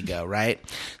dude's ego, right?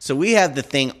 So we have the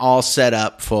thing all set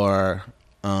up for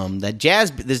this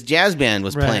jazz band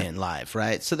was playing live,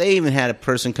 right? So they even had a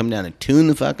person come down and tune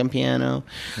the fucking piano.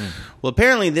 Well,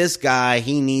 apparently this guy,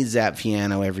 he needs that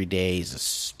piano every day.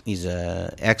 He's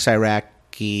a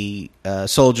ex-Iraqi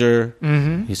soldier.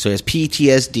 Mm-hmm. So he has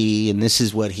PTSD, and this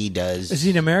is what he does. Is he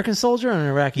an American soldier or an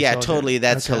Iraqi soldier? Yeah, totally.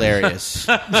 That's hilarious.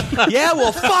 Yeah,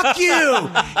 well, fuck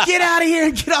you. Get out of here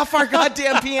and get off our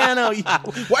goddamn piano.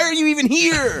 Why are you even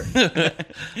here?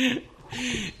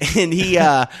 And he...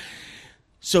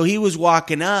 So he was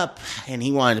walking up, and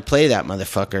he wanted to play that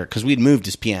motherfucker because we'd moved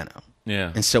his piano.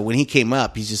 Yeah. And so when he came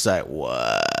up, he's just like,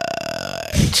 what?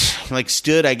 Like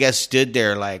stood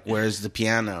there like, where's the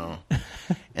piano?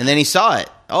 And then he saw it.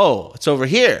 Oh, it's over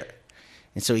here.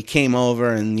 And so he came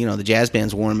over, and, you know, the jazz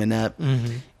band's warming up.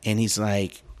 Mm-hmm. And he's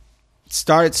like,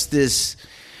 starts this...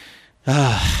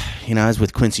 you know, I was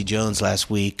with Quincy Jones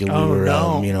last week, and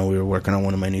we were working on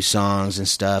one of my new songs and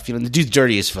stuff. You know, the dude's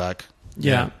dirty as fuck.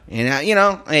 Yeah. And, you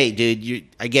know, hey, dude,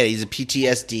 I get it. He's a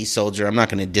PTSD soldier. I'm not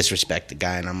going to disrespect the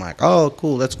guy. And I'm like, oh,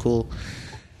 cool. That's cool.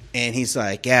 And he's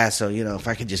like, yeah, so, you know, if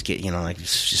I could just get, you know, like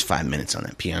just 5 minutes on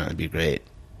that piano, it'd be great.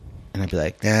 And I'd be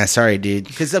like, nah, sorry, dude.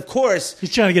 Because, of course.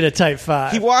 He's trying to get a tight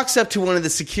 5. He walks up to one of the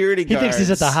security guards. He thinks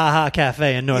he's at the Ha Ha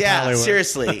Cafe in North Hollywood. Yeah,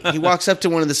 seriously. He walks up to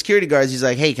one of the security guards. He's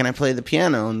like, hey, can I play the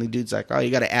piano? And the dude's like, oh, you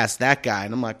got to ask that guy.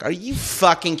 And I'm like, are you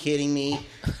fucking kidding me?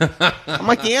 I'm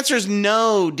like, the answer is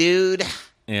no, dude.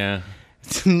 Yeah.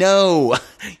 No.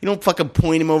 You don't fucking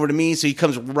point him over to me, so he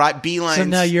comes right beeline. So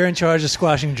now you're in charge of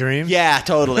squashing dreams? Yeah,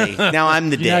 totally. Now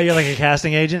I'm the dick. Now you're like a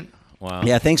casting agent? Wow.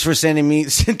 Yeah, thanks for sending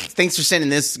this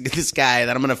guy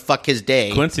that I'm going to fuck his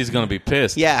day. Quincy's going to be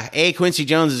pissed. Yeah, Quincy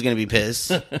Jones is going to be pissed.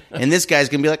 And this guy's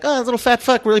going to be like, oh, that little fat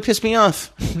fuck really pissed me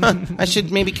off. I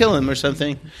should maybe kill him or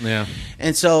something. Yeah.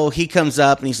 And so he comes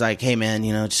up and he's like, hey, man,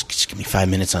 you know, just give me 5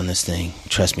 minutes on this thing.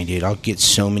 Trust me, dude. I'll get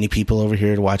so many people over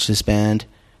here to watch this band.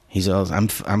 He's all, I'm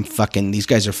fucking, these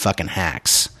guys are fucking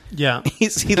hacks. Yeah. He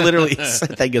literally said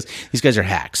that. He goes, these guys are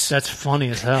hacks. That's funny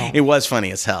as hell. It was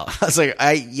funny as hell. I was like,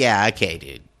 yeah, okay,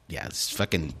 dude. Yeah, this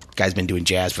fucking guy's been doing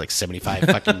jazz for like 75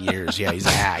 fucking years. Yeah, he's a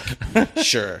hack.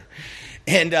 Sure.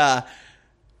 And I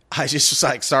just was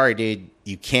like, sorry, dude,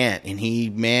 you can't. And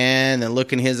the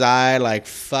look in his eye, like,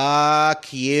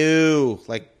 fuck you.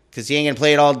 Like, because he ain't going to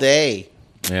play it all day.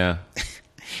 Yeah.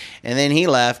 And then he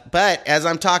left. But as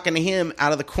I'm talking to him,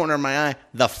 out of the corner of my eye,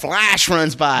 the Flash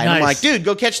runs by. And I'm like, dude,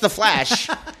 go catch the Flash.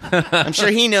 I'm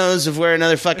sure he knows of where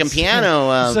another fucking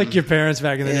piano it's like your parents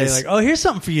back in the day. Like, oh, here's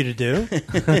something for you to do.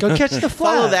 Go catch the Flash.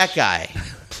 Follow that guy.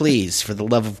 Please, for the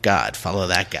love of God, follow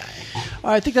that guy.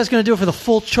 All right, I think that's going to do it for the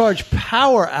Full Charge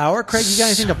Power Hour. Craig, you got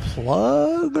anything to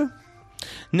plug?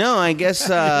 No, I guess...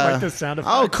 like the sound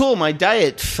effect? Oh, cool. My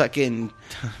diet fucking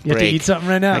You have to eat something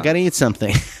right now. I got to eat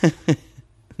something.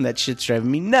 That shit's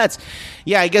driving me nuts.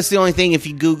 Yeah, I guess the only thing, if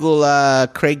you Google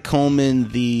Craig Coleman,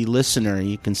 the listener,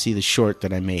 you can see the short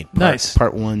that I made.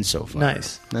 Part 1 so far.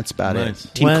 Nice. That's about it.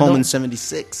 Team Wendell, Coleman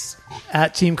 76.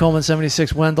 At Team Coleman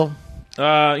 76, Wendell.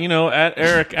 You know, at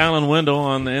Eric Allen Wendell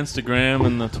on the Instagram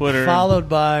and the Twitter. Followed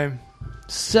by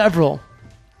several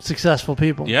successful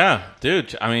people. Yeah,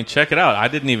 dude. I mean, check it out. I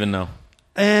didn't even know.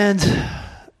 And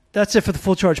that's it for the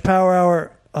Full Charge Power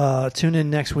Hour. Tune in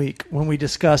next week when we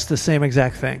discuss the same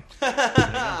exact thing.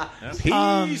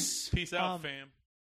 Peace. Peace out, fam.